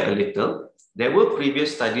to share a little, there were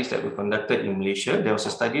previous studies that were conducted in Malaysia. There was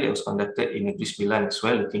a study that was conducted in Negeri Sembilan as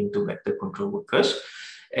well, looking into vector control workers.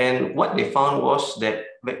 And what they found was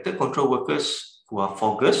that vector control workers who are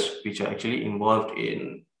foggers, which are actually involved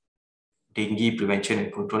in dengue prevention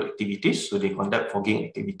and control activities, so they conduct fogging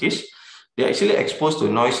activities, they're actually exposed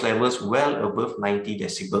to noise levels well above 90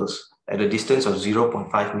 decibels at a distance of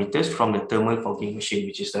 0.5 meters from the thermal fogging machine,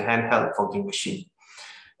 which is the handheld fogging machine.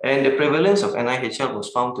 And the prevalence of NIHL was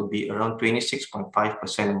found to be around 26.5%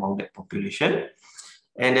 among that population.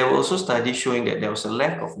 And there were also studies showing that there was a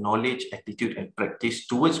lack of knowledge, attitude, and practice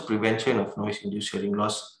towards prevention of noise-induced hearing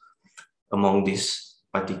loss among this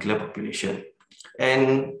particular population.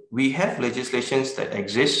 And we have legislations that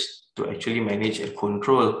exist to actually manage and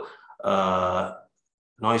control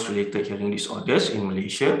noise-related hearing disorders in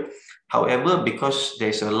Malaysia. However, because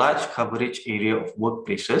there's a large coverage area of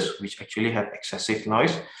workplaces which actually have excessive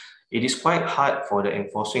noise, it is quite hard for the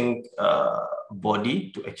enforcing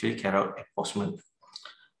body to actually carry out enforcement.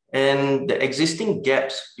 And the existing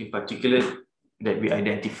gaps in particular that we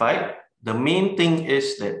identified, the main thing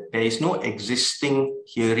is that there is no existing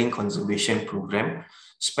hearing conservation program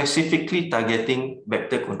specifically targeting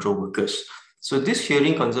vector control workers. So this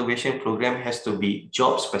hearing conservation program has to be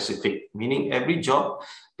job specific, meaning every job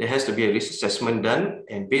there has to be a risk assessment done,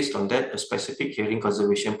 and based on that, a specific hearing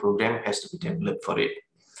conservation program has to be developed for it.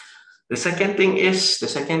 The second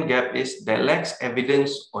gap is there lacks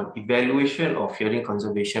evidence on evaluation of hearing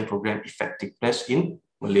conservation program effectiveness in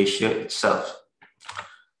Malaysia itself.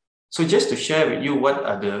 So just to share with you what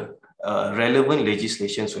are the relevant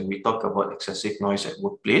legislations when we talk about excessive noise at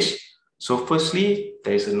workplace. So firstly,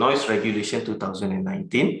 there is a Noise Regulation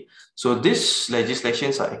 2019. So these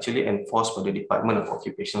legislations are actually enforced by the Department of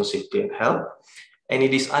Occupational Safety and Health. And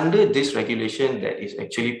it is under this regulation that is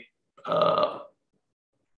actually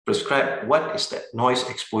prescribed what is that noise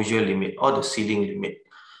exposure limit or the ceiling limit,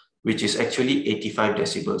 which is actually 85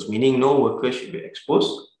 decibels, meaning no worker should be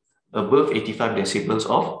exposed above 85 decibels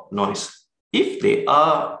of noise. If they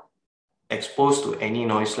are exposed to any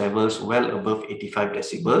noise levels well above 85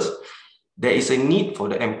 decibels, there is a need for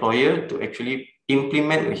the employer to actually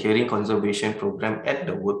implement a hearing conservation program at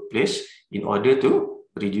the workplace in order to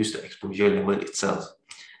reduce the exposure level itself.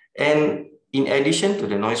 And in addition to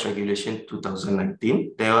the Noise Regulation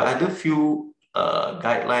 2019, there are other few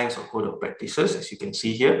guidelines or code of practices, as you can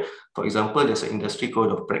see here. For example, there's an industry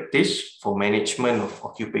code of practice for management of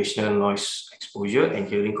occupational noise exposure and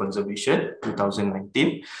hearing conservation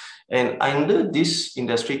 2019. And under this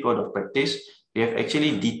industry code of practice, they have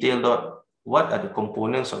actually detailed out what are the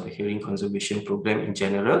components of the hearing conservation program in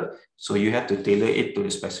general. So you have to tailor it to the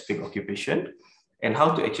specific occupation and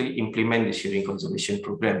how to actually implement this hearing conservation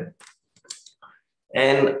program.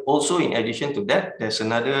 And also in addition to that, there's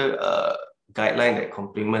another guideline that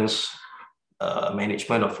complements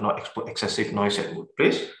management of excessive noise at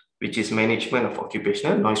workplace, which is Management of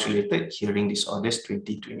Occupational Noise-Related Hearing Disorders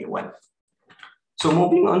 2021. So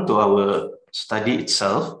moving on to our study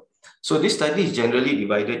itself. So this study is generally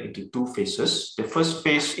divided into two phases. The first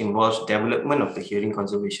phase involves development of the hearing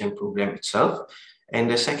conservation program itself. And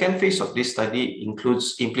the second phase of this study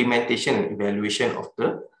includes implementation and evaluation of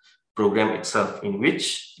the program itself, in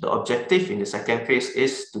which the objective in the second phase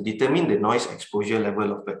is to determine the noise exposure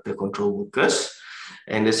level of vector control workers.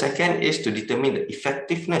 And the second is to determine the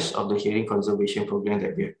effectiveness of the hearing conservation program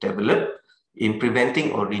that we have developed in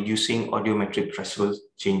preventing or reducing audiometric threshold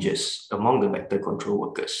changes among the vector control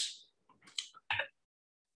workers.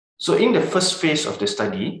 So in the first phase of the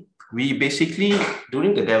study, we basically,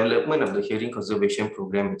 during the development of the hearing conservation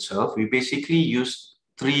program itself, we basically used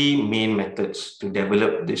three main methods to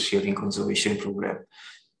develop this hearing conservation program.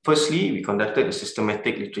 Firstly, we conducted a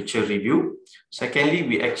systematic literature review. Secondly,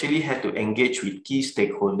 we actually had to engage with key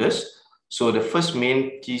stakeholders. So the first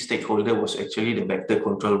main key stakeholder was actually the vector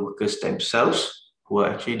control workers themselves, who are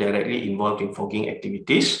actually directly involved in fogging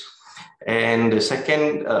activities. And the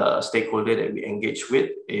second stakeholder that we engage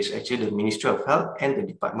with is actually the Ministry of Health and the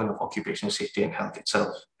Department of Occupational Safety and Health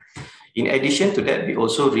itself. In addition to that, we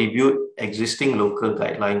also reviewed existing local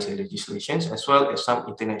guidelines and legislations, as well as some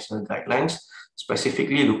international guidelines,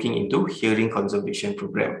 specifically looking into hearing conservation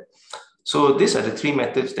program. So these are the three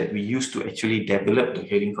methods that we used to actually develop the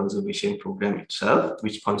hearing conservation program itself,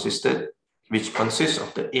 which consists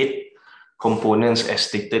of the 8 components as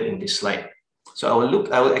stated in this slide. So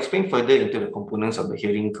I will explain further into the components of the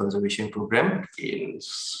hearing conservation program in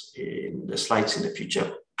the slides in the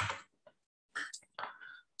future.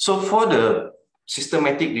 So for the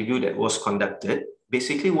systematic review that was conducted,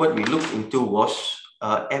 basically what we looked into was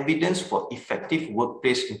evidence for effective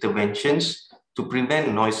workplace interventions to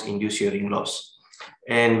prevent noise-induced hearing loss.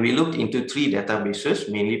 And we looked into 3 databases,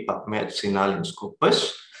 mainly PubMed, CINAHL, and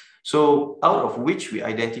Scopus. So out of which we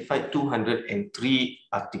identified 203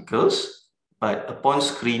 articles, but upon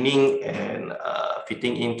screening and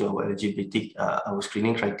fitting into our eligibility, our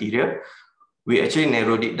screening criteria, we actually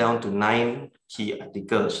narrowed it down to 9 key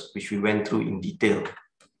articles, which we went through in detail.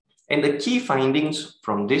 And the key findings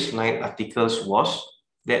from these 9 articles was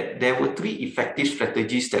that there were 3 effective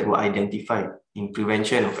strategies that were identified in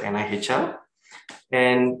prevention of NIHL.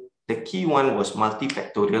 And the key one was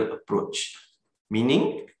multifactorial approach,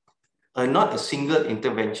 meaning not a single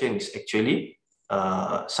intervention is actually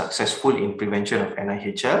successful in prevention of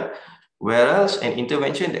NIHL, whereas an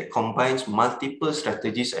intervention that combines multiple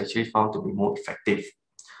strategies actually found to be more effective.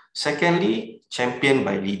 Secondly, championed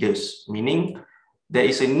by leaders, meaning there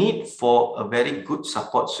is a need for a very good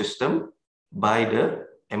support system by the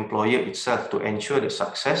employer itself to ensure the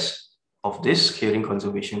success of this hearing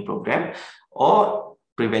conservation program or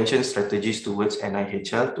prevention strategies towards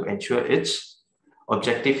NIHL to ensure its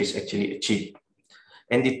objective is actually achieved.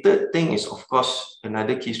 And the third thing is, of course,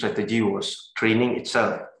 another key strategy was training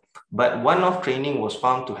itself. But one-off training was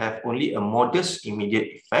found to have only a modest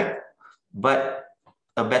immediate effect, but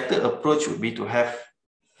a better approach would be to have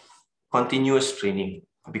continuous training,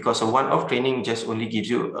 because a one-off training just only gives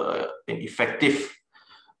you an effective,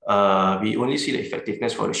 we only see the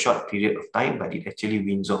effectiveness for a short period of time, but it actually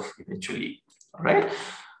weans off eventually, all right?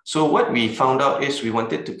 So what we found out is we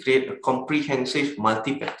wanted to create a comprehensive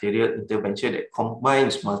multifactorial intervention that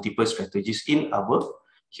combines multiple strategies in our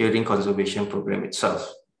hearing conservation program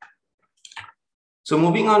itself. So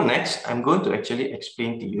moving on next, I'm going to actually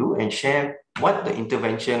explain to you and share what the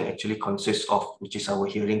intervention actually consists of, which is our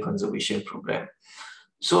hearing conservation program.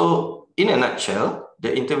 So in a nutshell,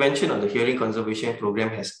 the intervention of the hearing conservation program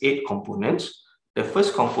has 8 components. The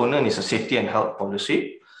first component is a safety and health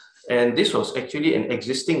policy. And this was actually an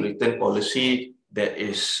existing written policy that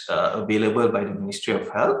is available by the Ministry of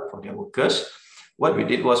Health for their workers. What we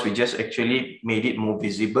did was we just actually made it more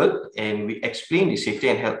visible, and we explained the safety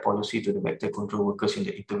and health policy to the vector control workers in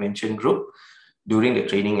the intervention group during the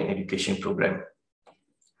training and education program.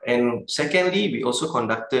 And secondly, we also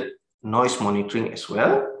conducted noise monitoring as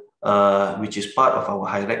well, which is part of our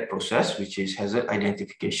HIREC process, which is hazard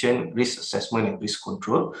identification, risk assessment, and risk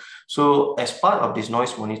control. So as part of this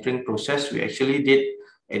noise monitoring process, we actually did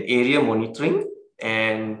an area monitoring,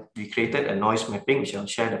 and we created a noise mapping, which I'll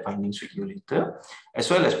share the findings with you later,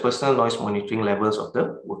 as well as personal noise monitoring levels of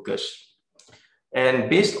the workers. And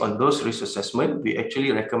based on those risk assessment, we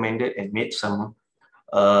actually recommended and made some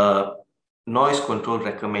noise control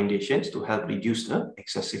recommendations to help reduce the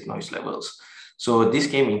excessive noise levels. So this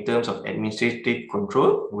came in terms of administrative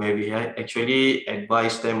control, where we actually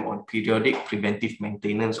advised them on periodic preventive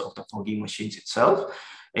maintenance of the fogging machines itself.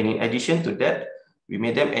 And in addition to that, we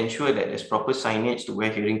made them ensure that there's proper signage to wear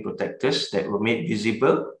hearing protectors that were made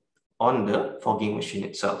visible on the fogging machine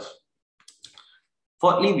itself.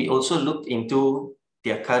 Fourthly, we also looked into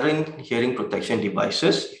their current hearing protection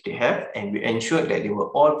devices, if they have, and we ensured that they were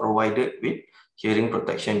all provided with hearing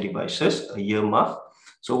protection devices, a ear muff.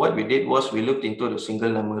 So what we did was we looked into the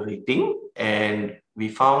single number rating, and we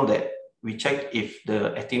found that we checked if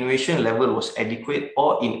the attenuation level was adequate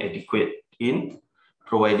or inadequate in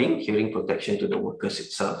providing hearing protection to the workers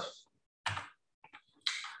itself.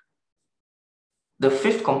 The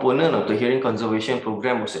fifth component of the hearing conservation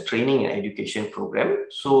program was a training and education program.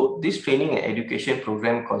 So this training and education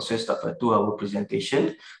program consists of a 2-hour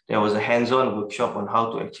presentation. There was a hands-on workshop on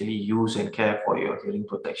how to actually use and care for your hearing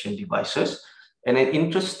protection devices. And an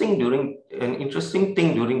interesting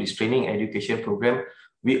thing during this training and education program,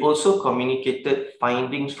 we also communicated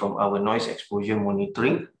findings from our noise exposure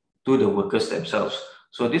monitoring to the workers themselves.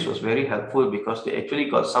 So this was very helpful because they actually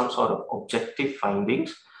got some sort of objective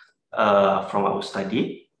findings from our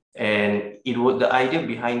study, and the idea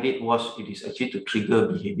behind it was it is actually to trigger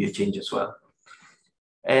behavior change as well.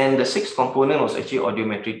 And the sixth component was actually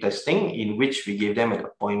audiometry testing, in which we gave them an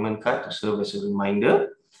appointment card to serve as a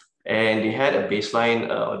reminder, and they had a baseline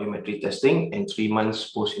audiometry testing and 3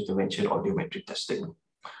 months post-intervention audiometry testing.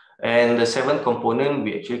 And the seventh component,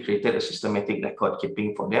 we actually created a systematic record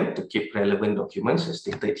keeping for them to keep relevant documents as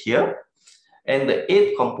stated here. And the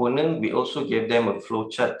eighth component, we also gave them a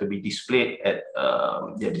flowchart to be displayed at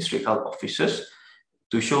their district health offices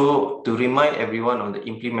to remind everyone on the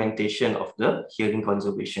implementation of the hearing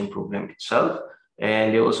conservation program itself.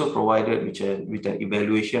 And they also provided with an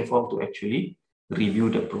evaluation form to actually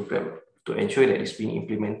review the program to ensure that it's being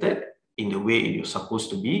implemented in the way it was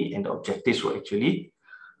supposed to be and the objectives were actually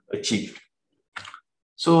achieved.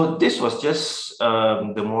 So this was just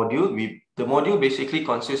the module. The module basically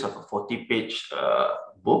consists of a 40-page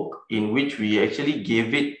book in which we actually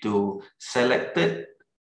gave it to selected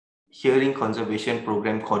hearing conservation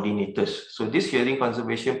program coordinators. So these hearing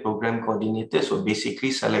conservation program coordinators were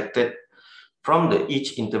basically selected from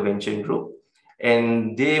each intervention group,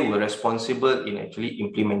 and they were responsible in actually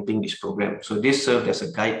implementing this program. So this served as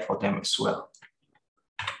a guide for them as well.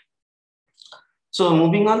 So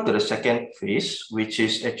moving on to the second phase, which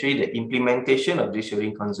is actually the implementation of this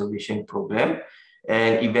hearing conservation program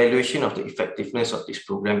and evaluation of the effectiveness of this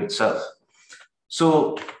program itself.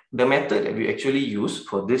 So the method that we actually use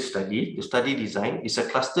for this study, the study design, is a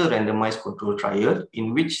cluster randomized control trial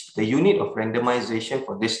in which the unit of randomization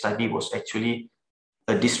for this study was actually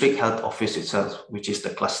a district health office itself, which is the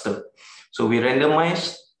cluster. So we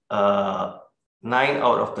randomized 9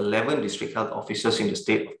 out of the 11 district health officers in the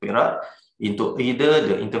state of Perak into either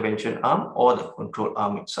the intervention arm or the control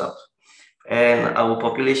arm itself. And our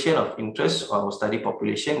population of interest, or our study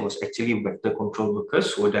population, was actually vector control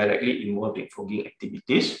workers who were directly involved in fogging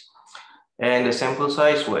activities. And the sample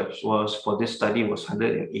size was for this study was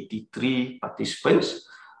 183 participants,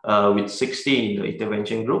 with 60 in the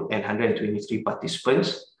intervention group and 123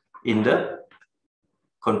 participants in the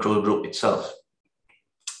control group itself.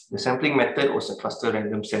 The sampling method was a cluster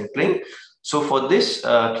random sampling. So for this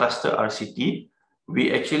cluster RCT,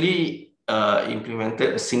 we actually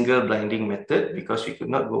implemented a single blinding method because we could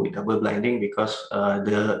not go with double blinding because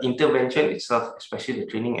the intervention itself, especially the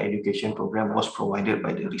training education program, was provided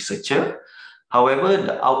by the researcher. However,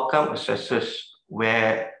 the outcome assesses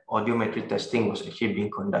where audiometry testing was actually being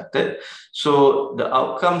conducted. So the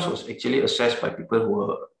outcomes was actually assessed by people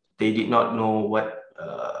who they did not know what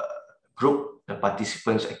group the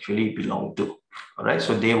participants actually belonged to. All right,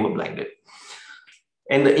 so they were blinded.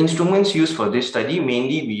 And the instruments used for this study,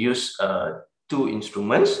 mainly we used 2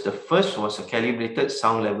 instruments. The first was a calibrated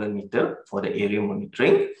sound level meter for the area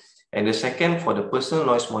monitoring. And the second, for the personal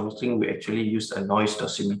noise monitoring, we actually used a noise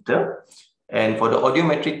dosimeter. And for the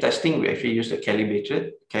audiometry testing, we actually used a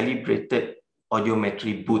calibrated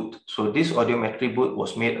audiometry booth. So this audiometry booth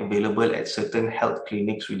was made available at certain health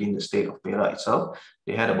clinics within the state of Perak itself.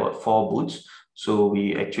 They had about 4 booths. So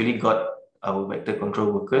we actually got our vector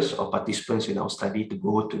control workers or participants in our study to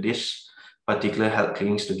go to this particular health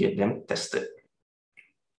clinics to get them tested.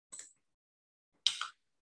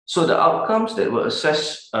 So the outcomes that were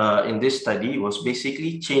assessed in this study was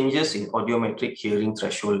basically changes in audiometric hearing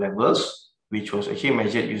threshold levels, which was actually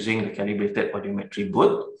measured using the calibrated audiometry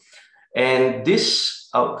booth. And these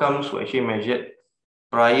outcomes were actually measured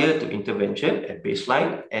prior to intervention at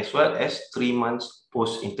baseline, as well as 3 months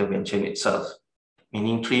post-intervention itself,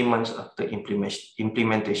 meaning 3 months after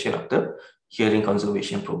implementation of the hearing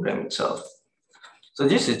conservation program itself. So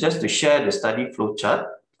this is just to share the study flow chart.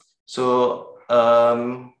 So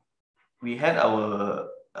we had our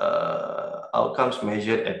outcomes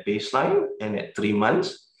measured at baseline and at 3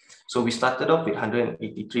 months. So we started off with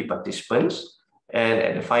 183 participants. And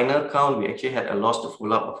at the final count, we actually had a loss to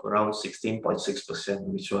follow-up of around 16.6%,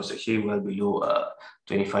 which was actually well below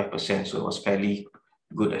 25%. So it was fairly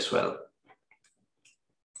good as well.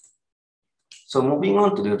 So moving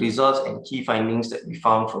on to the results and key findings that we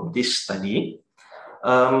found from this study.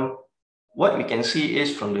 What we can see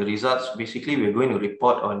is from the results, basically we're going to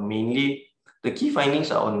report on mainly the key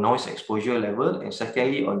findings are on noise exposure level, and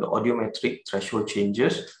secondly on the audiometric threshold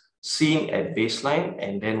changes seen at baseline,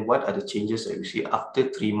 and then what are the changes that we see after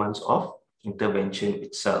 3 months of intervention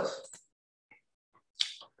itself.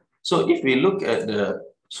 So if we look at the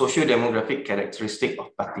socio-demographic characteristic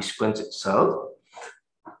of participants itself,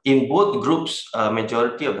 in both groups,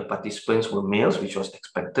 majority of the participants were males, which was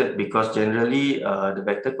expected because generally the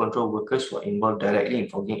vector control workers who are involved directly in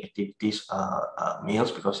fogging activities are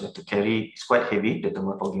males because they have to carry, it's quite heavy, the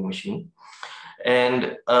thermal fogging machine.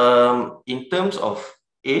 And in terms of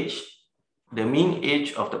age, the mean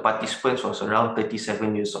age of the participants was around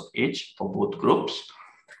 37 years of age for both groups.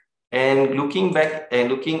 And looking back and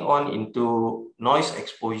looking on into noise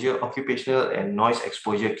exposure, occupational and noise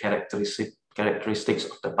exposure characteristics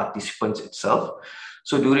of the participants itself.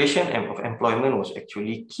 So duration of employment was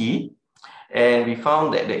actually key. And we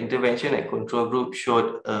found that the intervention and control group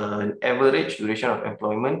showed an average duration of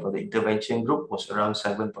employment for the intervention group was around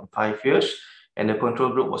 7.5 years, and the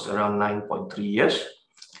control group was around 9.3 years.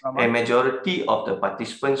 Rama. And majority of the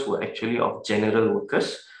participants were actually of general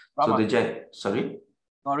workers. Rama. So the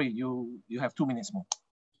sorry, you have 2 minutes more.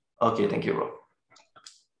 Okay, thank you, bro.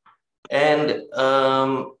 And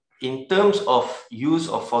in terms of use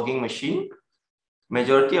of fogging machine,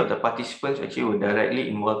 majority of the participants actually were directly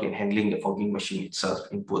involved in handling the fogging machine itself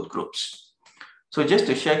in both groups. So just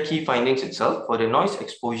to share key findings itself, for the noise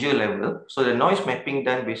exposure level, so the noise mapping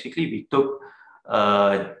done, basically we took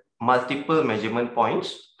multiple measurement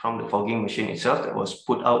points from the fogging machine itself that was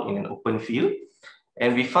put out in an open field.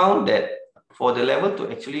 And we found that for the level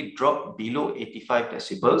to actually drop below 85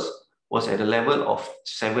 decibels, was at a level of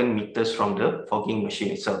 7 meters from the fogging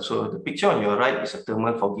machine itself. So the picture on your right is a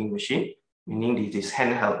thermal fogging machine, meaning it is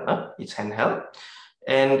handheld, it's handheld.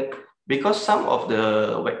 And because some of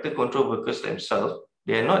the vector control workers themselves,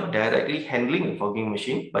 they are not directly handling the fogging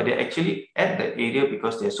machine, but they're actually at that area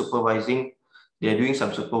because they're supervising, they're doing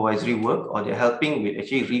some supervisory work, or they're helping with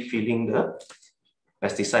actually refilling the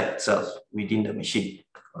pesticide itself within the machine.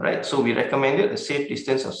 All right, so we recommended a safe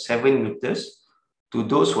distance of 7 meters to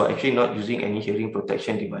those who are actually not using any hearing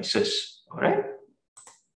protection devices, all right?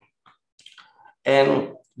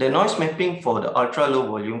 And the noise mapping for the ultra low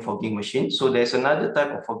volume fogging machine. So there's another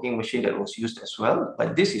type of fogging machine that was used as well,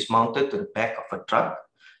 but this is mounted to the back of a truck.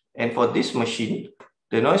 And for this machine,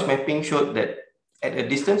 the noise mapping showed that at a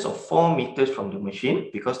distance of 4 meters from the machine,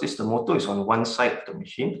 because the motor is on one side of the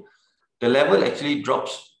machine, the level actually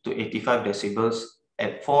drops to 85 decibels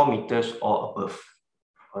at 4 meters or above,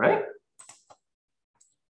 all right?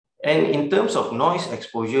 And in terms of noise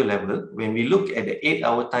exposure level, when we look at the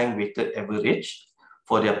 8-hour time weighted average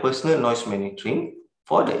for their personal noise monitoring,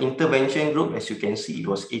 for the intervention group, as you can see, it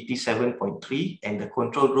was 87.3, and the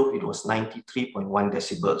control group, it was 93.1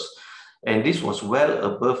 decibels. And this was well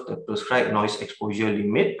above the prescribed noise exposure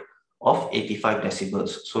limit of 85 decibels.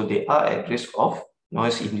 So they are at risk of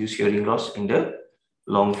noise-induced hearing loss in the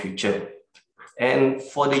long future. And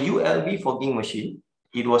for the ULB fogging machine,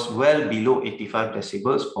 it was well below 85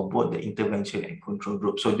 decibels for both the intervention and control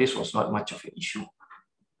group. So this was not much of an issue.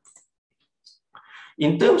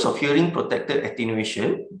 In terms of hearing protected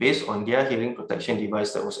attenuation, based on their hearing protection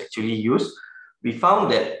device that was actually used, we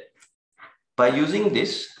found that by using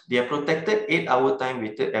this, their protected 8-hour time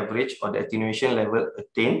weighted average or the attenuation level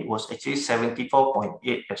attained was actually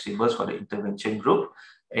 74.8 decibels for the intervention group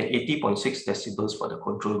and 80.6 decibels for the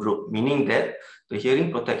control group, meaning that the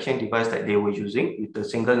hearing protection device that they were using with the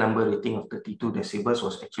single number rating of 32 decibels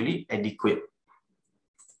was actually adequate.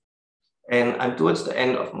 And I'm towards the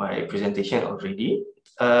end of my presentation already.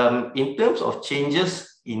 In terms of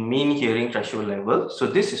changes in mean hearing threshold level, so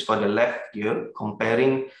this is for the left here,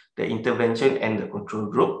 comparing the intervention and the control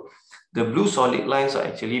group. The blue solid lines are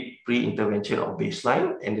actually pre-intervention or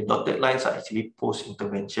baseline, and the dotted lines are actually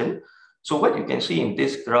post-intervention. So what you can see in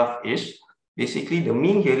this graph is basically the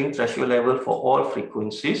mean hearing threshold level for all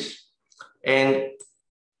frequencies. And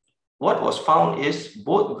what was found is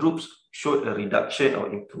both groups showed a reduction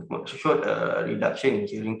or improvement, showed a reduction in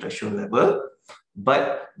hearing threshold level,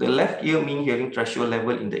 but the left ear mean hearing threshold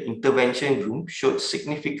level in the intervention room showed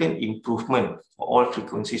significant improvement for all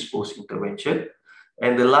frequencies post-intervention.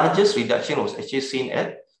 And the largest reduction was actually seen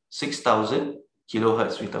at 6,000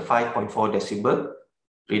 kilohertz with a 5.4 decibel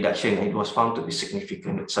reduction. It was found to be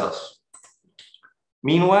significant itself.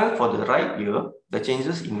 Meanwhile, for the right ear, the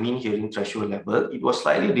changes in mean hearing threshold level, it was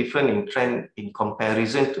slightly different in trend in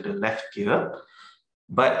comparison to the left ear.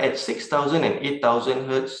 But at 6,000 and 8,000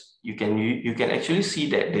 hertz, you can actually see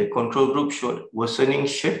that the control group showed worsening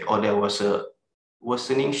shift, or there was a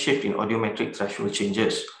worsening shift in audiometric threshold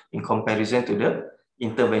changes in comparison to the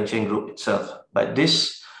intervention group itself. But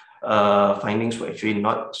these findings were actually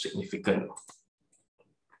not significant.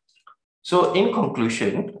 So in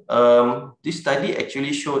conclusion, this study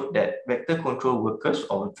actually showed that vector control workers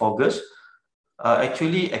or foggers are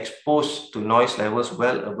actually exposed to noise levels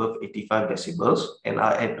well above 85 decibels and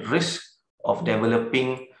are at risk of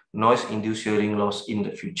developing noise-induced hearing loss in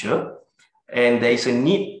the future. And there is a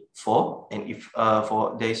need for an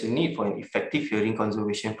effective hearing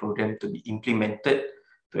conservation program to be implemented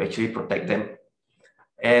to actually protect them.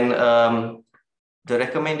 And the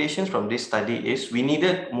recommendations from this study is we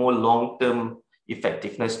needed more long-term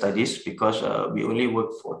effectiveness studies because we only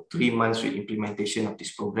worked for 3 months with implementation of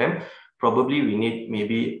this program. Probably we need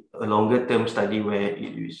maybe a longer term study where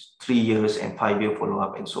it is 3 years and 5-year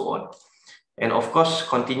follow-up and so on. And of course,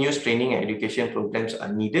 continuous training and education programs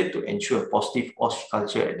are needed to ensure a positive OSH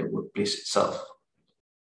culture at the workplace itself.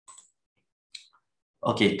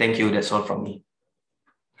 Okay, thank you. That's all from me.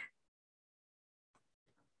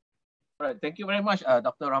 All right, thank you very much,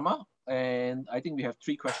 Dr. Rama. And I think we have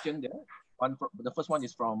 3 questions there. The first one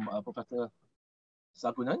is from Professor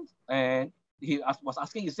Sargunan, and he was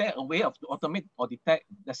asking, is there a way to automate or detect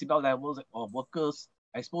decibel levels of workers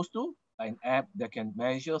exposed to an app that can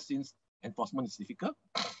measure since enforcement is difficult?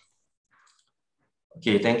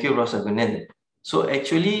 Okay, thank you, Prof. Sargunan. So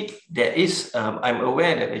actually, there is, I'm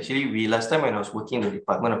aware that actually last time when I was working in the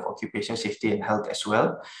Department of Occupational Safety and Health as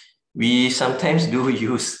well, we sometimes do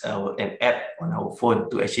use an app on our phone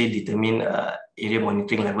to actually determine area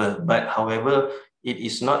monitoring level. But however, it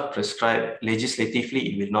is not prescribed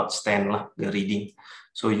legislatively, it will not stand the reading.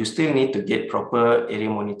 So you still need to get proper area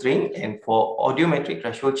monitoring. And for audiometric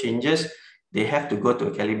threshold changes, they have to go to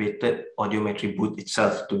a calibrated audiometry booth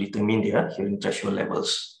itself to determine their hearing threshold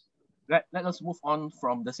levels. Let us move on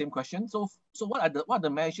from the same question. So what are the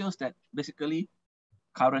measures that basically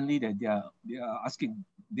currently that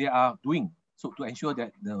they are doing so to ensure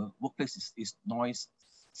that the workplace is noise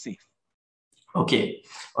safe? Okay,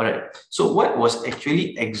 all right. So what was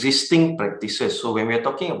actually existing practices? So when we are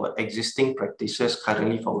talking about existing practices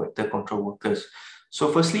currently for vector control workers, so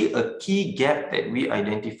firstly, a key gap that we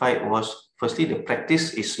identified was, firstly, the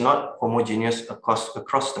practice is not homogeneous across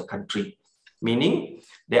the country, meaning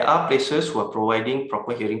there are places who are providing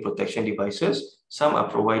proper hearing protection devices, some are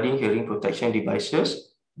providing hearing protection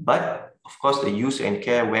devices, but of course the use and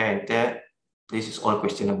care, wear and tear, this is all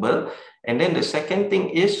questionable. And then the second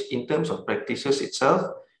thing is in terms of practices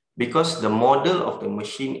itself, because the model of the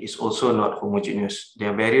machine is also not homogeneous.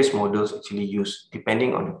 There are various models actually used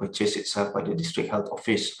depending on the purchase itself by the district health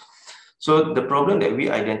office. So the problem that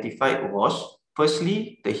we identified was,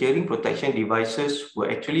 firstly, the hearing protection devices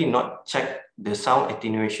were actually not checked. The sound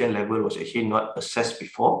attenuation level was actually not assessed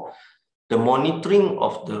before. The monitoring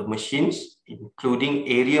of the machines, including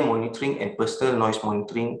area monitoring and personal noise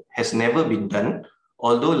monitoring, has never been done,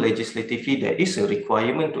 although legislatively there is a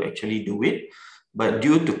requirement to actually do it, but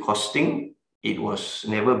due to costing, it was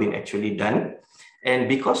never been actually done. And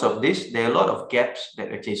because of this, there are a lot of gaps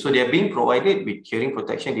that actually, so they are being provided with hearing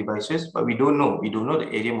protection devices, but we don't know the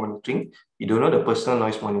area monitoring, we don't know the personal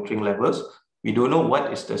noise monitoring levels, we don't know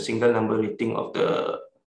what is the single number rating of the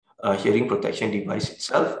hearing protection device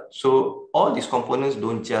itself. So all these components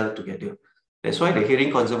don't gel together. That's why the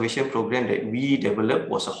hearing conservation program that we developed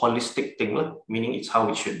was a holistic thing, meaning it's how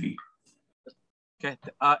it should be. Okay,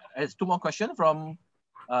 there's 2 more questions from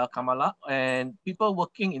Kamala. And people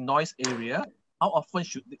working in noise area, how often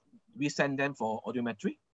should we send them for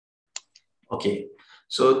audiometry? Okay,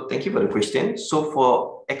 so thank you for the question. So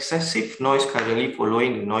for excessive noise currently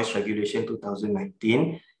following the noise regulation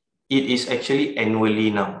 2019, it is actually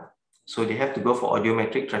annually now. So they have to go for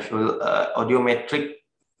audiometric threshold,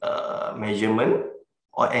 measurement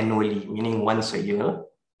or annually, meaning once a year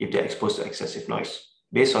if they're exposed to excessive noise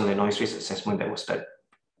based on the noise risk assessment that was done.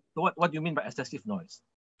 So what do you mean by excessive noise?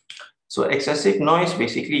 So excessive noise,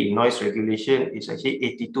 basically in noise regulation, is actually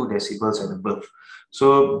 82 decibels and above.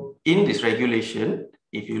 So in this regulation,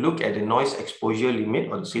 if you look at the noise exposure limit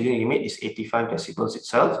or the ceiling limit is 85 decibels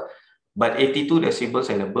itself, but 82 decibels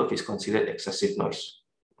and above is considered excessive noise.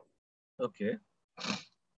 Okay.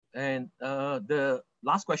 And the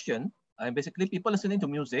last question, basically people listening to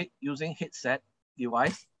music using headset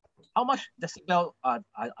device, how much decibel are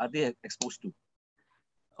they exposed to?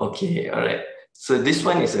 Okay, all right. So this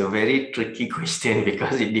one is a very tricky question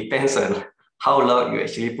because it depends on how loud you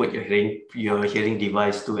actually put your hearing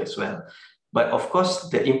device to as well. But of course,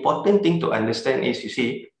 the important thing to understand is, you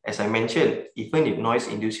see, as I mentioned, even if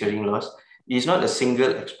noise-induced hearing loss, it's not a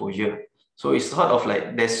single exposure. So it's sort of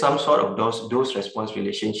like there's some sort of dose-response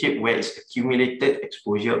relationship where it's accumulated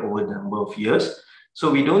exposure over the number of years.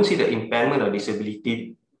 So we don't see the impairment or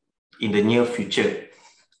disability in the near future.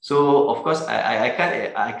 So of course, I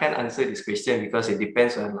can't answer this question because it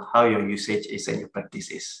depends on how your usage is and your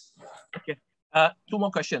practice is. Okay. Two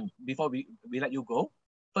more questions before we let you go.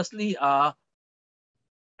 Firstly,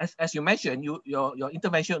 as you mentioned, your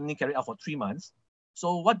intervention only carried out for 3 months.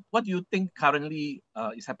 So what do you think currently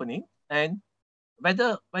is happening, and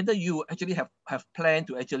whether you actually have planned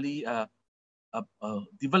to actually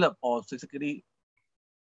develop or specifically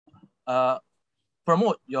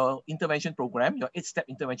promote your intervention program, your 8-step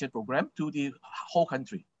intervention program to the whole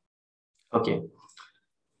country? Okay.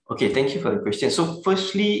 Okay, thank you for the question. So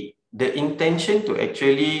firstly, the intention to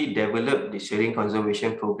actually develop this hearing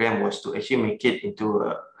conservation program was to actually make it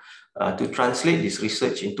into to translate this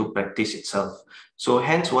research into practice itself. So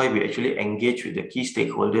hence why we actually engaged with the key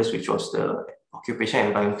stakeholders, which was the Occupational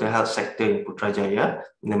and Environmental Health sector in Putrajaya,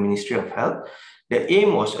 in the Ministry of Health. The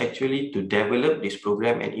aim was actually to develop this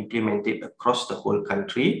program and implement it across the whole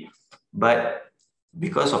country. But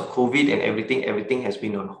because of COVID and everything has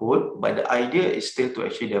been on hold. But the idea is still to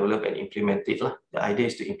actually develop and implement it. The idea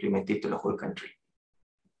is to implement it to the whole country.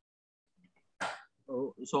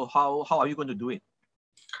 So how are you going to do it?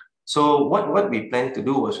 So what we plan to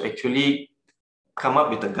do was actually come up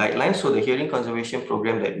with a guideline. So the hearing conservation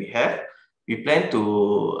program that we have, we plan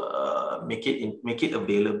to make it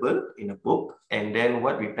available in a book. And then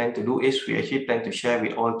what we plan to do is we actually plan to share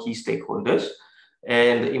with all key stakeholders.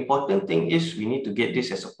 And the important thing is we need to get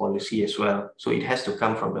this as a policy as well. So it has to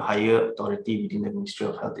come from the higher authority within the Ministry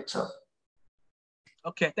of Health itself.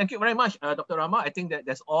 Okay, thank you very much, Dr. Rama. I think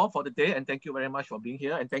that's all for the day. And thank you very much for being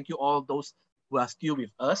here. And thank you all those who are still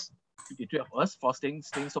with us, 53 of us, for staying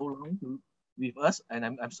so long with us. And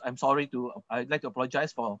I'm sorry I'd like to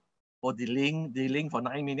apologize for delaying for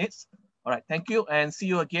 9 minutes. All right, thank you, and see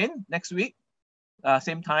you again next week,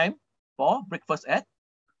 same time for Breakfast at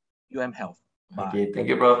UMHealth. Bye. Okay, thank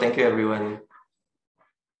you, Prof. Thank you, everyone.